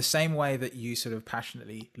in the same way that you sort of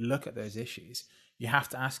passionately look at those issues, you have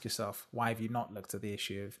to ask yourself, why have you not looked at the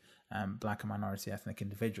issue of Black and minority ethnic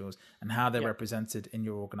individuals and how they're represented in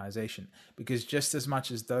your organization? Because just as much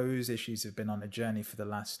as those issues have been on a journey for the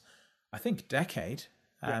last, I think, decade,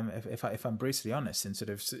 if I'm brutally honest, in sort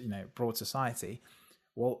of broad society,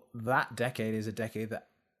 well, that decade is a decade that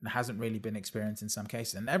hasn't really been experienced in some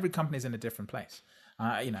cases, and every company is in a different place.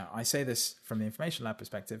 I say this from the Information Lab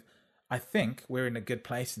perspective. I think we're in a good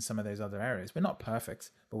place in some of those other areas. We're not perfect,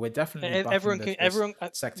 but we're definitely everyone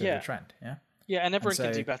sector of the trend. And everyone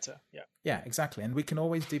can do better. Yeah, exactly. And we can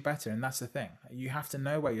always do better, and that's the thing. You have to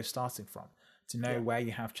know where you're starting from to know where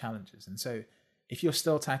you have challenges. And so, if you're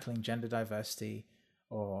still tackling gender diversity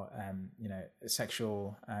or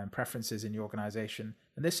sexual preferences in your organization,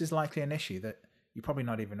 then this is likely an issue that you're probably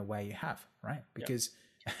not even aware you have, right? Because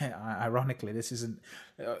ironically, this isn't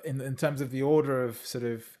in terms of the order of sort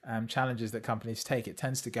of challenges that companies take. It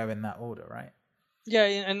tends to go in that order, right? Yeah,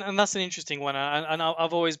 and that's an interesting one. And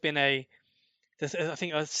I've always been I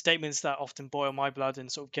think statements that often boil my blood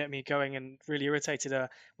and sort of get me going and really irritated are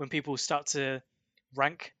when people start to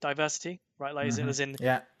rank diversity, right? Like, as in, if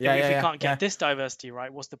you can't get this diversity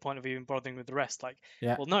right, what's the point of even bothering with the rest? Like,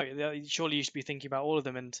 well, no, surely you should be thinking about all of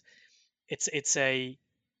them, and it's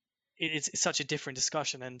such a different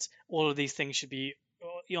discussion, and all of these things should be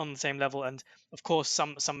on the same level. And of course,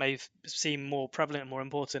 some may seem more prevalent and more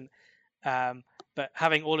important, but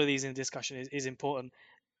having all of these in discussion is important.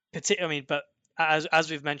 But as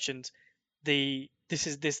we've mentioned, the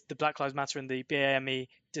Black Lives Matter and the BAME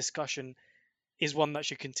discussion is one that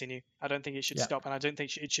should continue. I don't think it should stop, and I don't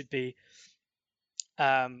think it should be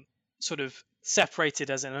sort of separated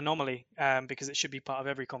as an anomaly, because it should be part of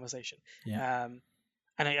every conversation.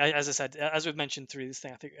 And as I said, as we've mentioned through this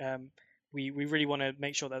thing, I think we really want to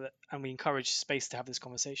make sure that, and we encourage space to have this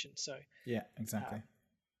conversation. So exactly.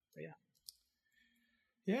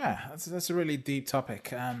 That's a really deep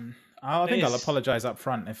topic. I think I'll is. apologize up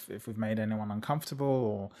front if we've made anyone uncomfortable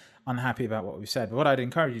or unhappy about what we've said. But what I'd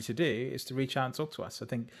encourage you to do is to reach out and talk to us. I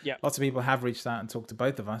think Yeah. lots of people have reached out and talked to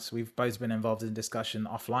both of us. We've both been involved in discussion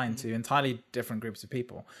offline to entirely different groups of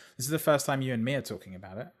people. This is the first time you and me are talking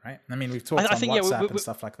about it, right? I mean, we've talked I on think WhatsApp and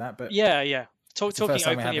stuff like that, but yeah. it's the Talking first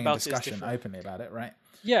time we're openly having a about it is discussion different. openly about it, right?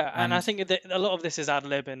 Yeah, and I And think that a lot of this is ad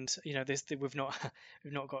lib, and this we've not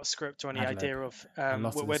we've not got a script or any ad-lib. idea of A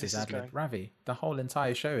lot of where this this is ad-lib. going. Ravi, the whole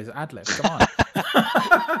entire show is ad-lib. Come on.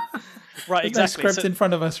 Right, There's exactly. no script in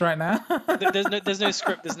front of us right now. There's no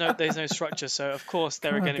script, there's no structure. So of course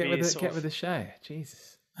there are going to be get with the show.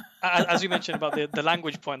 Jesus. As we mentioned about the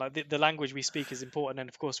language point, like the language we speak is important, and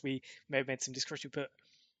of course we may have made some discretion, but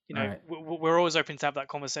Right. we're always open to have that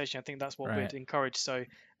conversation. I think that's what Right. we'd encourage. So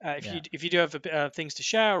Yeah. if you do have things to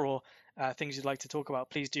share or things you'd like to talk about,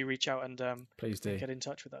 please do reach out and Please do. get in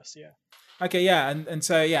touch with us. Yeah. Okay, yeah, and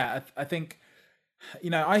so yeah, I think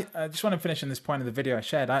I just want to finish on this point of the video I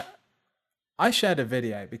shared. I shared a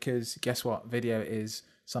video because guess what? Video is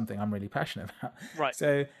something I'm really passionate about. Right.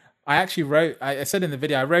 So I actually I said in the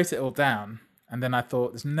video, I wrote it all down, and then I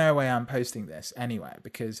thought, there's no way I'm posting this anyway,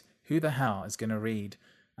 because who the hell is going to read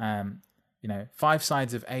 5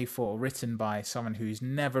 sides of A4 written by someone who's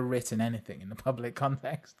never written anything in the public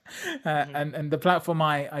context. And the platform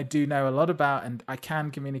I do know a lot about and I can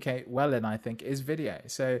communicate well in, I think, is video.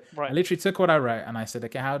 So Right. I literally took what I wrote and I said,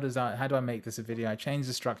 okay, how do I make this a video? I changed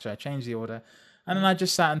the structure, I changed the order, and then I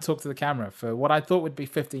just sat and talked to the camera for what I thought would be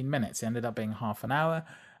 15 minutes. It ended up being half an hour.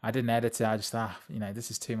 I didn't edit it. I just this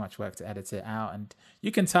is too much work to edit it out. And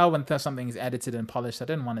you can tell when something is edited and polished. I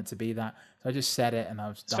didn't want it to be that. So I just said it and I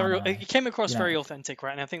was done. It came across very authentic,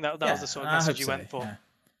 right? And I think that was the sort of message you went for.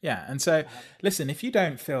 Yeah. And so, listen, if you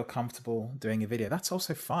don't feel comfortable doing a video, that's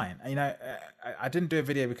also fine. I didn't do a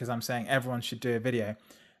video because I'm saying everyone should do a video.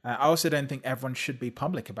 I also don't think everyone should be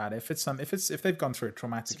public about it. If they've gone through a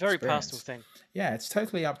traumatic, it's a very experience, personal thing. Yeah, it's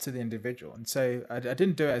totally up to the individual. And so I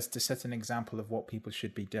didn't do it as to set an example of what people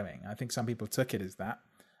should be doing. I think some people took it as that.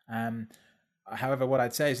 However, what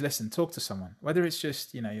I'd say is, listen, talk to someone, whether it's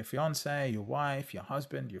just your fiance, your wife, your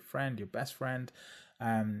husband, your friend, your best friend.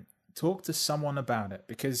 Talk to someone about it,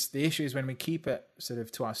 because the issue is when we keep it sort of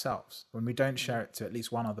to ourselves, when we don't share it to at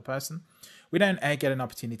least one other person, we don't get an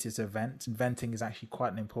opportunity to vent. And venting is actually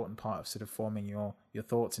quite an important part of sort of forming your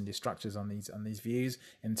thoughts and your structures on these views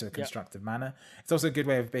into a constructive manner. It's also a good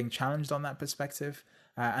way of being challenged on that perspective.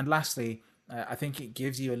 And lastly, I think it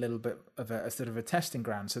gives you a little bit of a sort of a testing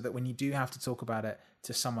ground, so that when you do have to talk about it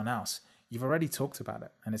to someone else, you've already talked about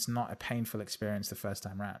it and it's not a painful experience the first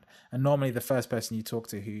time round. And normally the first person you talk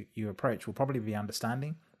to, who you approach, will probably be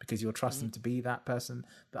understanding, because you'll trust them to be that person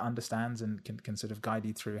that understands and can sort of guide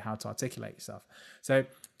you through how to articulate yourself. So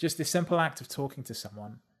just the simple act of talking to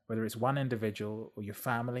someone, whether it's one individual or your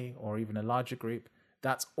family or even a larger group,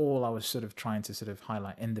 that's all I was sort of trying to sort of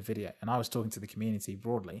highlight in the video. And I was talking to the community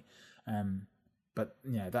broadly. But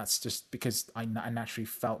that's just because I naturally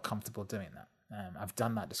felt comfortable doing that. I've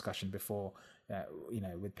done that discussion before,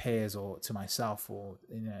 with peers or to myself, or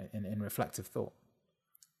in reflective thought.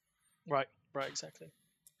 Right, exactly.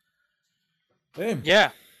 Boom.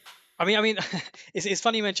 Yeah, I mean, it's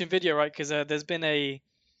funny you mentioned video, right? Because there's been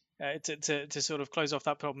to sort of close off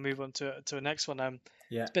that problem, move on to a next one.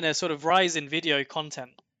 It's been a sort of rise in video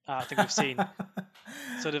content. I think we've seen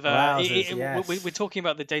sort of. Yes. We're talking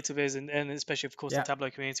about the data viz and especially, of course, the Tableau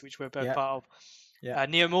community, which we're both part of. Yeah.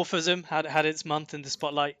 Neomorphism had its month in the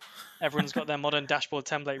spotlight. Everyone's got their modern dashboard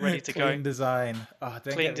template ready to go. Clean design. Oh,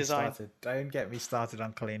 Clean design. Don't get me started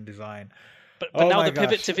on clean design. But now the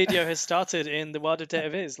pivot to video has started in the world of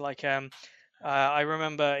data viz. Like I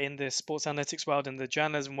remember in the sports analytics world and the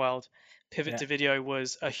journalism world, pivot to video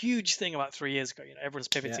was a huge thing about 3 years ago. Everyone's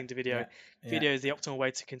pivoting to video. Video is the optimal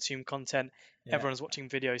way to consume content. Everyone's watching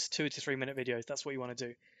videos, 2 to 3 minute videos. That's what you want to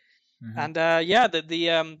do. Mm-hmm. And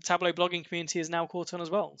the Tableau blogging community is now caught on as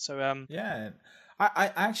well. So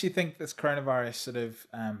I actually think this coronavirus sort of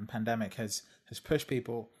pandemic has pushed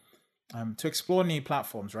people to explore new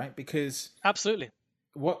platforms, right? Because absolutely,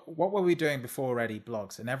 what were we doing before already?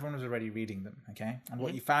 Blogs, and everyone was already reading them. Okay, and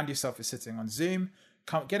what you found yourself is sitting on Zoom,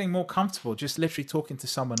 getting more comfortable, just literally talking to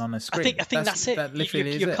someone on a screen. I think that's it. That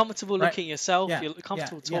literally you're comfortable looking at yourself. Yeah. You're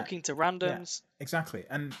comfortable talking to randoms. Yeah. Exactly.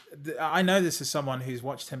 And I know this as someone who's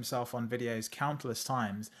watched himself on videos countless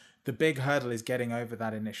times. The big hurdle is getting over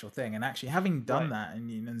that initial thing, and actually having done that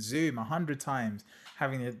in Zoom 100 times,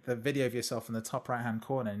 having the video of yourself in the top right hand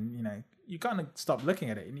corner, and you kind of stop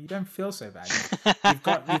looking at it and you don't feel so bad.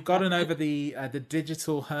 You've gotten over the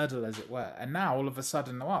digital hurdle, as it were, and now all of a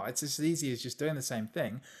sudden, wow, it's as easy as just doing the same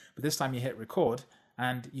thing, but this time you hit record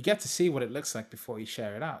and you get to see what it looks like before you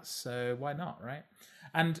share it out. So why not, right?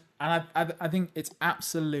 And I think it's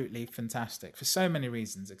absolutely fantastic for so many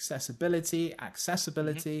reasons. Accessibility.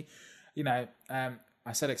 You know,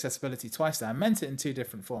 I said accessibility twice there. I meant it in two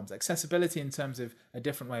different forms. Accessibility in terms of a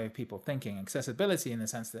different way of people thinking. Accessibility in the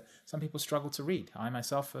sense that some people struggle to read. I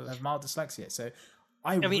myself have mild dyslexia, so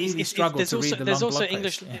I really struggle to read the long blog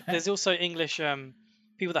posts. There's also English.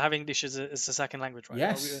 People that have English as a second language, right?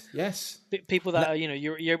 Yes. People that are,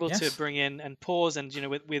 you're able to bring in and pause, and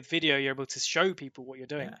with video, you're able to show people what you're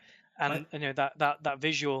doing, and that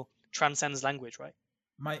visual transcends language, right?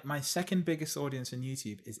 My second biggest audience on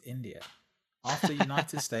YouTube is India. After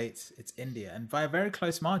United States, it's India, and by a very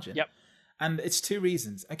close margin. Yep. And it's two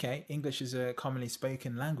reasons. Okay, English is a commonly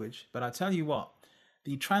spoken language, but I tell you what,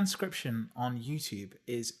 the transcription on YouTube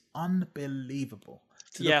is unbelievable.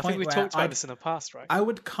 I think we've talked about this in the past, right? I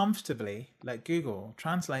would comfortably let Google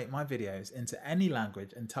translate my videos into any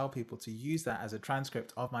language and tell people to use that as a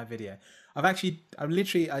transcript of my video. I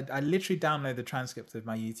literally download the transcript of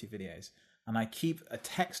my YouTube videos, and I keep a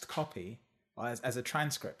text copy as a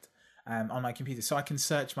transcript on my computer, so I can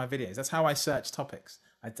search my videos. That's how I search topics.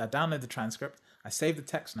 I download the transcript, I save the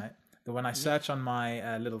text note, that when I search on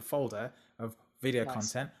my little folder of video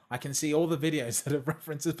content, I can see all the videos that have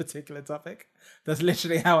referenced a particular topic. That's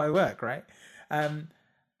literally how I work, right? And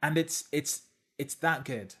it's that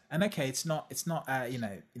good. And okay, it's not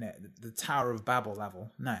the Tower of Babel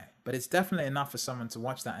level, no, but it's definitely enough for someone to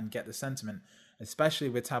watch that and get the sentiment, especially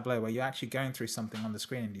with Tableau, where you're actually going through something on the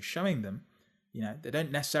screen and you're showing them. They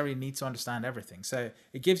don't necessarily need to understand everything. So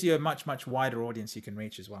it gives you a much, much wider audience you can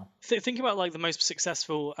reach as well. Think about like the most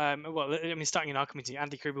successful, starting in our community,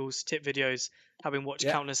 Andy Kribble's tip videos have been watched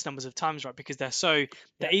countless numbers of times, right? Because they're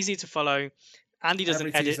easy to follow. Andy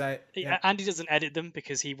doesn't edit. Andy doesn't edit them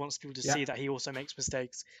because he wants people to see that he also makes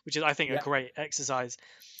mistakes, which is, I think, a great exercise.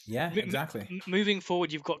 Yeah, exactly. Moving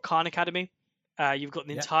forward, you've got Khan Academy. You've got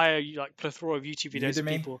the entire plethora of YouTube videos of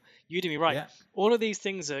people. Udemy, right? Yeah. All of these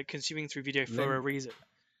things are consuming through video for a reason.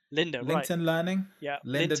 LinkedIn Learning. Yeah.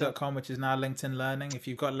 Lynda.com, which is now LinkedIn Learning. If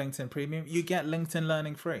you've got LinkedIn Premium, you get LinkedIn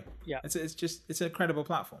Learning free. Yeah. It's an incredible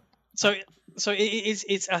platform. So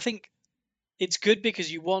it's I think it's good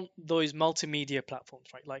because you want those multimedia platforms,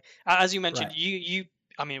 right? Like as you mentioned, you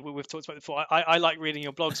I mean, we've talked about it before. I like reading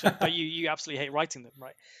your blogs, but you absolutely hate writing them,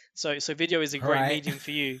 right? So video is a great medium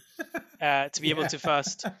for you to be able to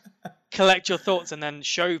first collect your thoughts and then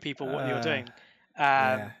show people what you're doing.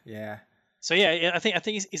 So I think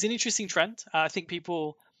it's an interesting trend. I think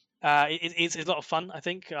people it's a lot of fun. I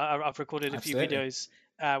think I've recorded a few videos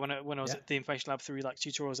when I was at the Information Lab through like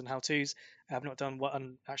tutorials and how-tos. I've not done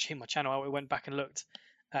one actually in my channel. I went back and looked.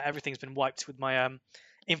 Everything's been wiped with my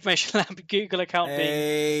Information Lab Google account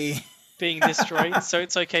being destroyed, so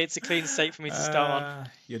it's okay. It's a clean state for me to start on.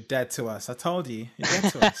 You're dead to us. I told you, you're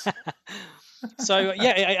dead to us. So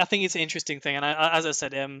I think it's an interesting thing, and as I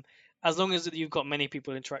said, as long as you've got many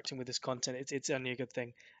people interacting with this content, it's only a good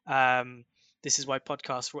thing. This is why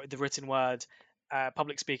podcasts, the written word,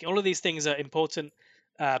 public speaking, all of these things are important.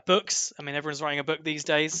 Books. I mean, everyone's writing a book these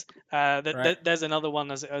days. There's another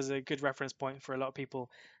one as a good reference point for a lot of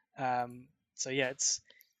people. So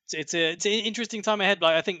it's an interesting time ahead.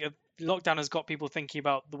 Like I think lockdown has got people thinking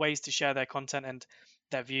about the ways to share their content and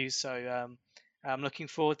their views. So I'm looking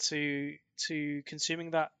forward to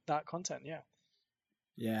consuming that content.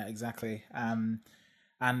 Yeah, exactly.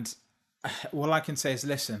 And all I can say is,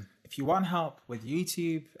 listen, if you want help with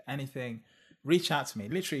YouTube, anything, reach out to me.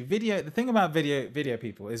 Literally, video. The thing about video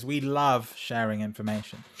people is we love sharing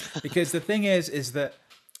information because the thing is that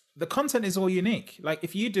the content is all unique. Like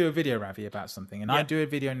if you do a video, Ravi, about something and I do a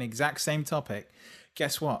video on the exact same topic,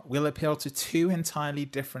 guess what? We'll appeal to two entirely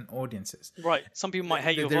different audiences. Right. Some people might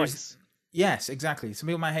hate your voice. Yes, exactly. Some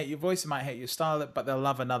people might hate your voice, they might hate your style, but they'll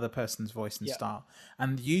love another person's voice and style.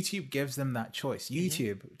 And YouTube gives them that choice.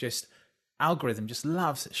 YouTube algorithm just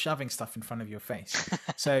loves shoving stuff in front of your face.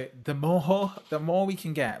 So the more we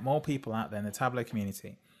can get more people out there in the Tableau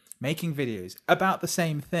community making videos about the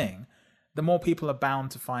same thing, the more people are bound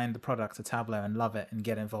to find the product of Tableau and love it and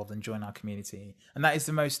get involved and join our community. And that is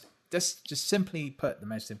the most, just simply put, the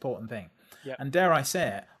most important thing. Yep. And dare I say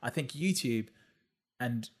it, I think YouTube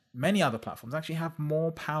and many other platforms actually have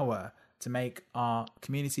more power to make our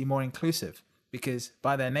community more inclusive because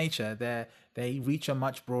by their nature, they reach a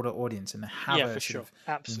much broader audience and they have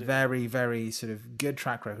very, very sort of good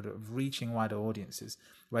track record of reaching wider audiences,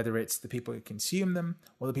 whether it's the people who consume them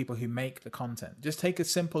or the people who make the content. Just take a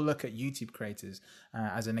simple look at YouTube creators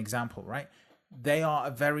as an example, right? they are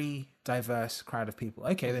a very diverse crowd of people.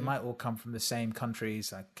 Okay, they might all come from the same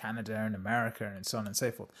countries like Canada and America and so on and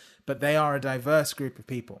so forth, but they are a diverse group of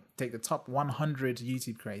people. Take the top 100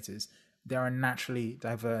 YouTube creators, they're a naturally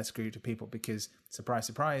diverse group of people because, surprise,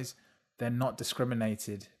 surprise, they're not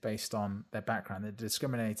discriminated based on their background. They're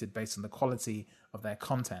discriminated based on the quality of their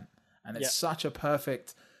content. And it's such a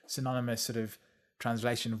perfect synonymous sort of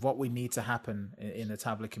translation of what we need to happen in the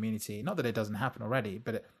tablet community. Not that it doesn't happen already,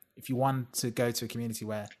 but if you want to go to a community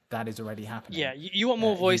where that is already happening. Yeah, you want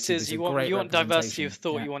more voices, you want diversity of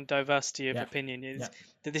thought, you want diversity of opinion.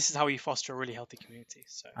 This is how you foster a really healthy community.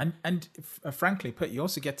 So And frankly put, you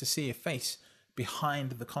also get to see a face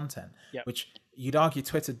behind the content, which you'd argue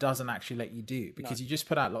Twitter doesn't actually let you do, because you just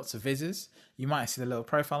put out lots of vizzes. You might see the little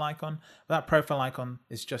profile icon. That profile icon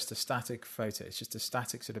is just a static photo. It's just a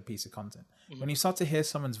static sort of piece of content. When you start to hear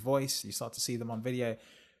someone's voice, you start to see them on video,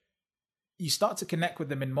 you start to connect with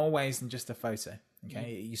them in more ways than just a photo.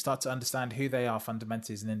 Okay, you start to understand who they are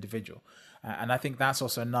fundamentally as an individual, and I think that's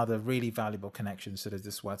also another really valuable connection sort of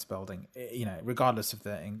this words building. Regardless of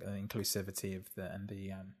the inclusivity of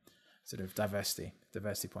the sort of diversity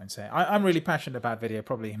points. So I'm really passionate about video,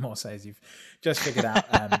 probably more so as you've just figured out.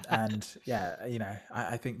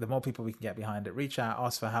 I think the more people we can get behind it, reach out,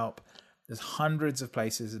 ask for help. There's hundreds of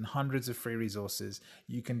places and hundreds of free resources.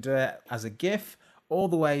 You can do it as a GIF, all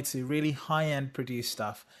the way to really high-end produced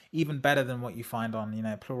stuff, even better than what you find on,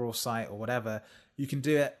 Pluralsight or whatever. You can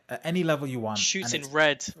do it at any level you want. Shoots in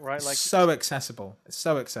red, right? Like so accessible. It's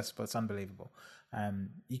so accessible. It's unbelievable.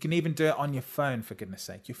 You can even do it on your phone, for goodness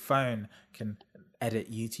sake. Your phone can edit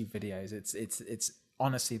YouTube videos. It's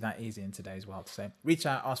honestly that easy in today's world. So reach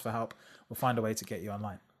out, ask for help. We'll find a way to get you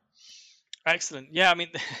online. Excellent. Yeah, I mean,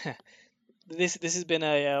 this has been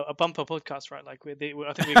a bumper podcast, right? Like I think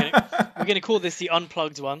we're gonna call this the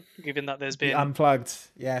unplugged one, given that there's been the unplugged.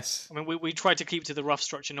 Yes. I mean, we try to keep to the rough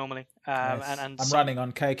structure normally. Yes. And I'm running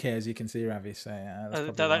on Coke here, as you can see, Ravi. So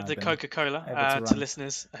the Coca-Cola to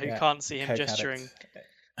listeners who can't see him Coke gesturing.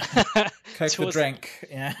 Coke the drink.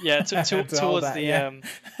 Yeah. Yeah. Towards the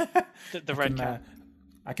red can.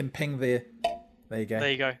 I can ping the. There you go.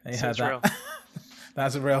 There you go. So it's real.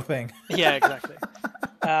 That's a real thing. Yeah, exactly.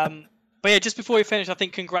 But yeah, just before we finish, I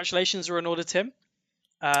think congratulations are in order, Tim.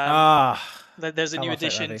 There's a new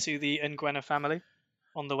addition to the Nguema family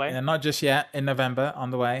on the way. Yeah, not just yet. In November,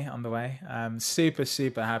 on the way. Super,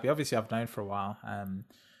 super happy. Obviously, I've known for a while.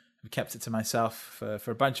 I've kept it to myself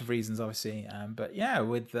for a bunch of reasons, obviously. But yeah,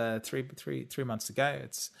 with 3 months to go,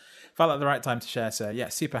 it's felt like the right time to share. So yeah,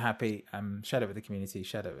 super happy. Shared it with the community.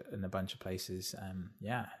 Shared it in a bunch of places.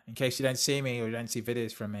 In case you don't see me or you don't see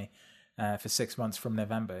videos from me for 6 months from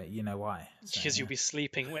November, you know why. Because you'll be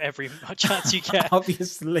sleeping every chance you get. I'll be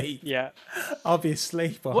asleep. Yeah. I'll be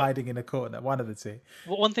asleep or hiding in a corner, one of the two.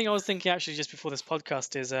 Well, one thing I was thinking actually just before this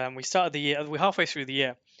podcast is we started the year, we're halfway through the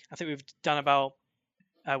year. I think we've done about,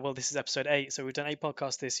 this is episode 8, so we've done 8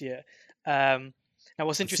 podcasts this year. Now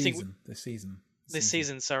what's interesting... This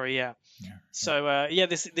season, sorry, yeah. So,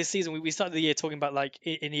 this season, we started the year talking about, like,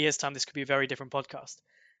 in a year's time, this could be a very different podcast.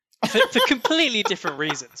 For completely different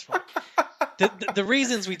reasons, right? The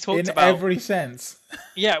reasons we talked about in every sense.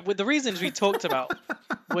 Yeah, with the reasons we talked about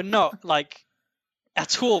were not like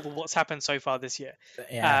at all what's happened so far this year.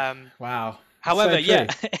 Yeah. Wow. However,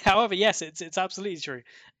 yes, it's absolutely true.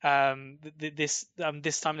 This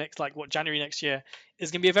time next, January next year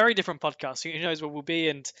is going to be a very different podcast. Who knows where we'll be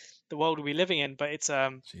and the world we'll be living in? But it's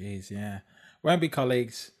Jeez, yeah. Won't be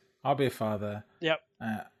colleagues. I'll be a father. Yep.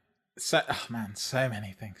 So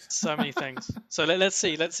many things. So many things. So let's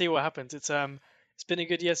see what happens. It's been a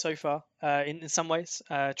good year so far. In some ways,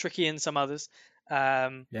 tricky in some others.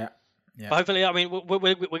 Yeah. But hopefully, I mean,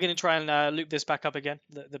 we're going to try and loop this back up again.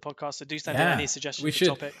 The podcast. So do send in any suggestions for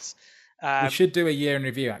topics. We should do a year in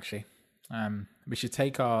review. Actually, we should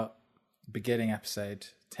take our beginning episode,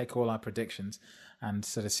 take all our predictions, and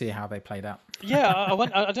sort of see how they played out. Yeah, I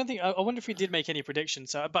wonder if we did make any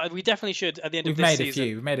predictions. But we definitely should at the end of this season.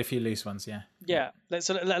 We've made a few loose ones, yeah. Yeah, let's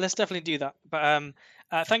definitely do that. But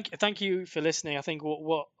thank you for listening. I think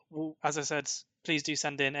what as I said, please do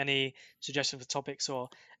send in any suggestions for topics or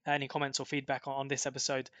any comments or feedback on this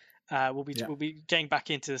episode. We'll be getting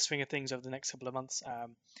back into the swing of things over the next couple of months.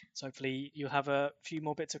 So hopefully you'll have a few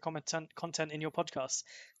more bits of content in your podcast,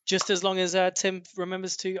 just as long as Tim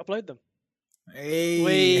remembers to upload them.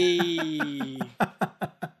 Hey.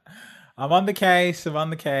 I'm on the case.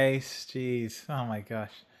 Jeez. Oh my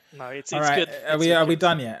gosh. No, it's right. good. Are we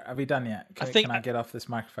done yet? Can I get off this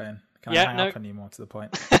microphone? Can I hang up on you more to the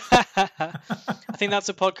point? I think that's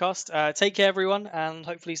a podcast. Take care, everyone, and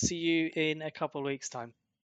hopefully see you in a couple of weeks' time.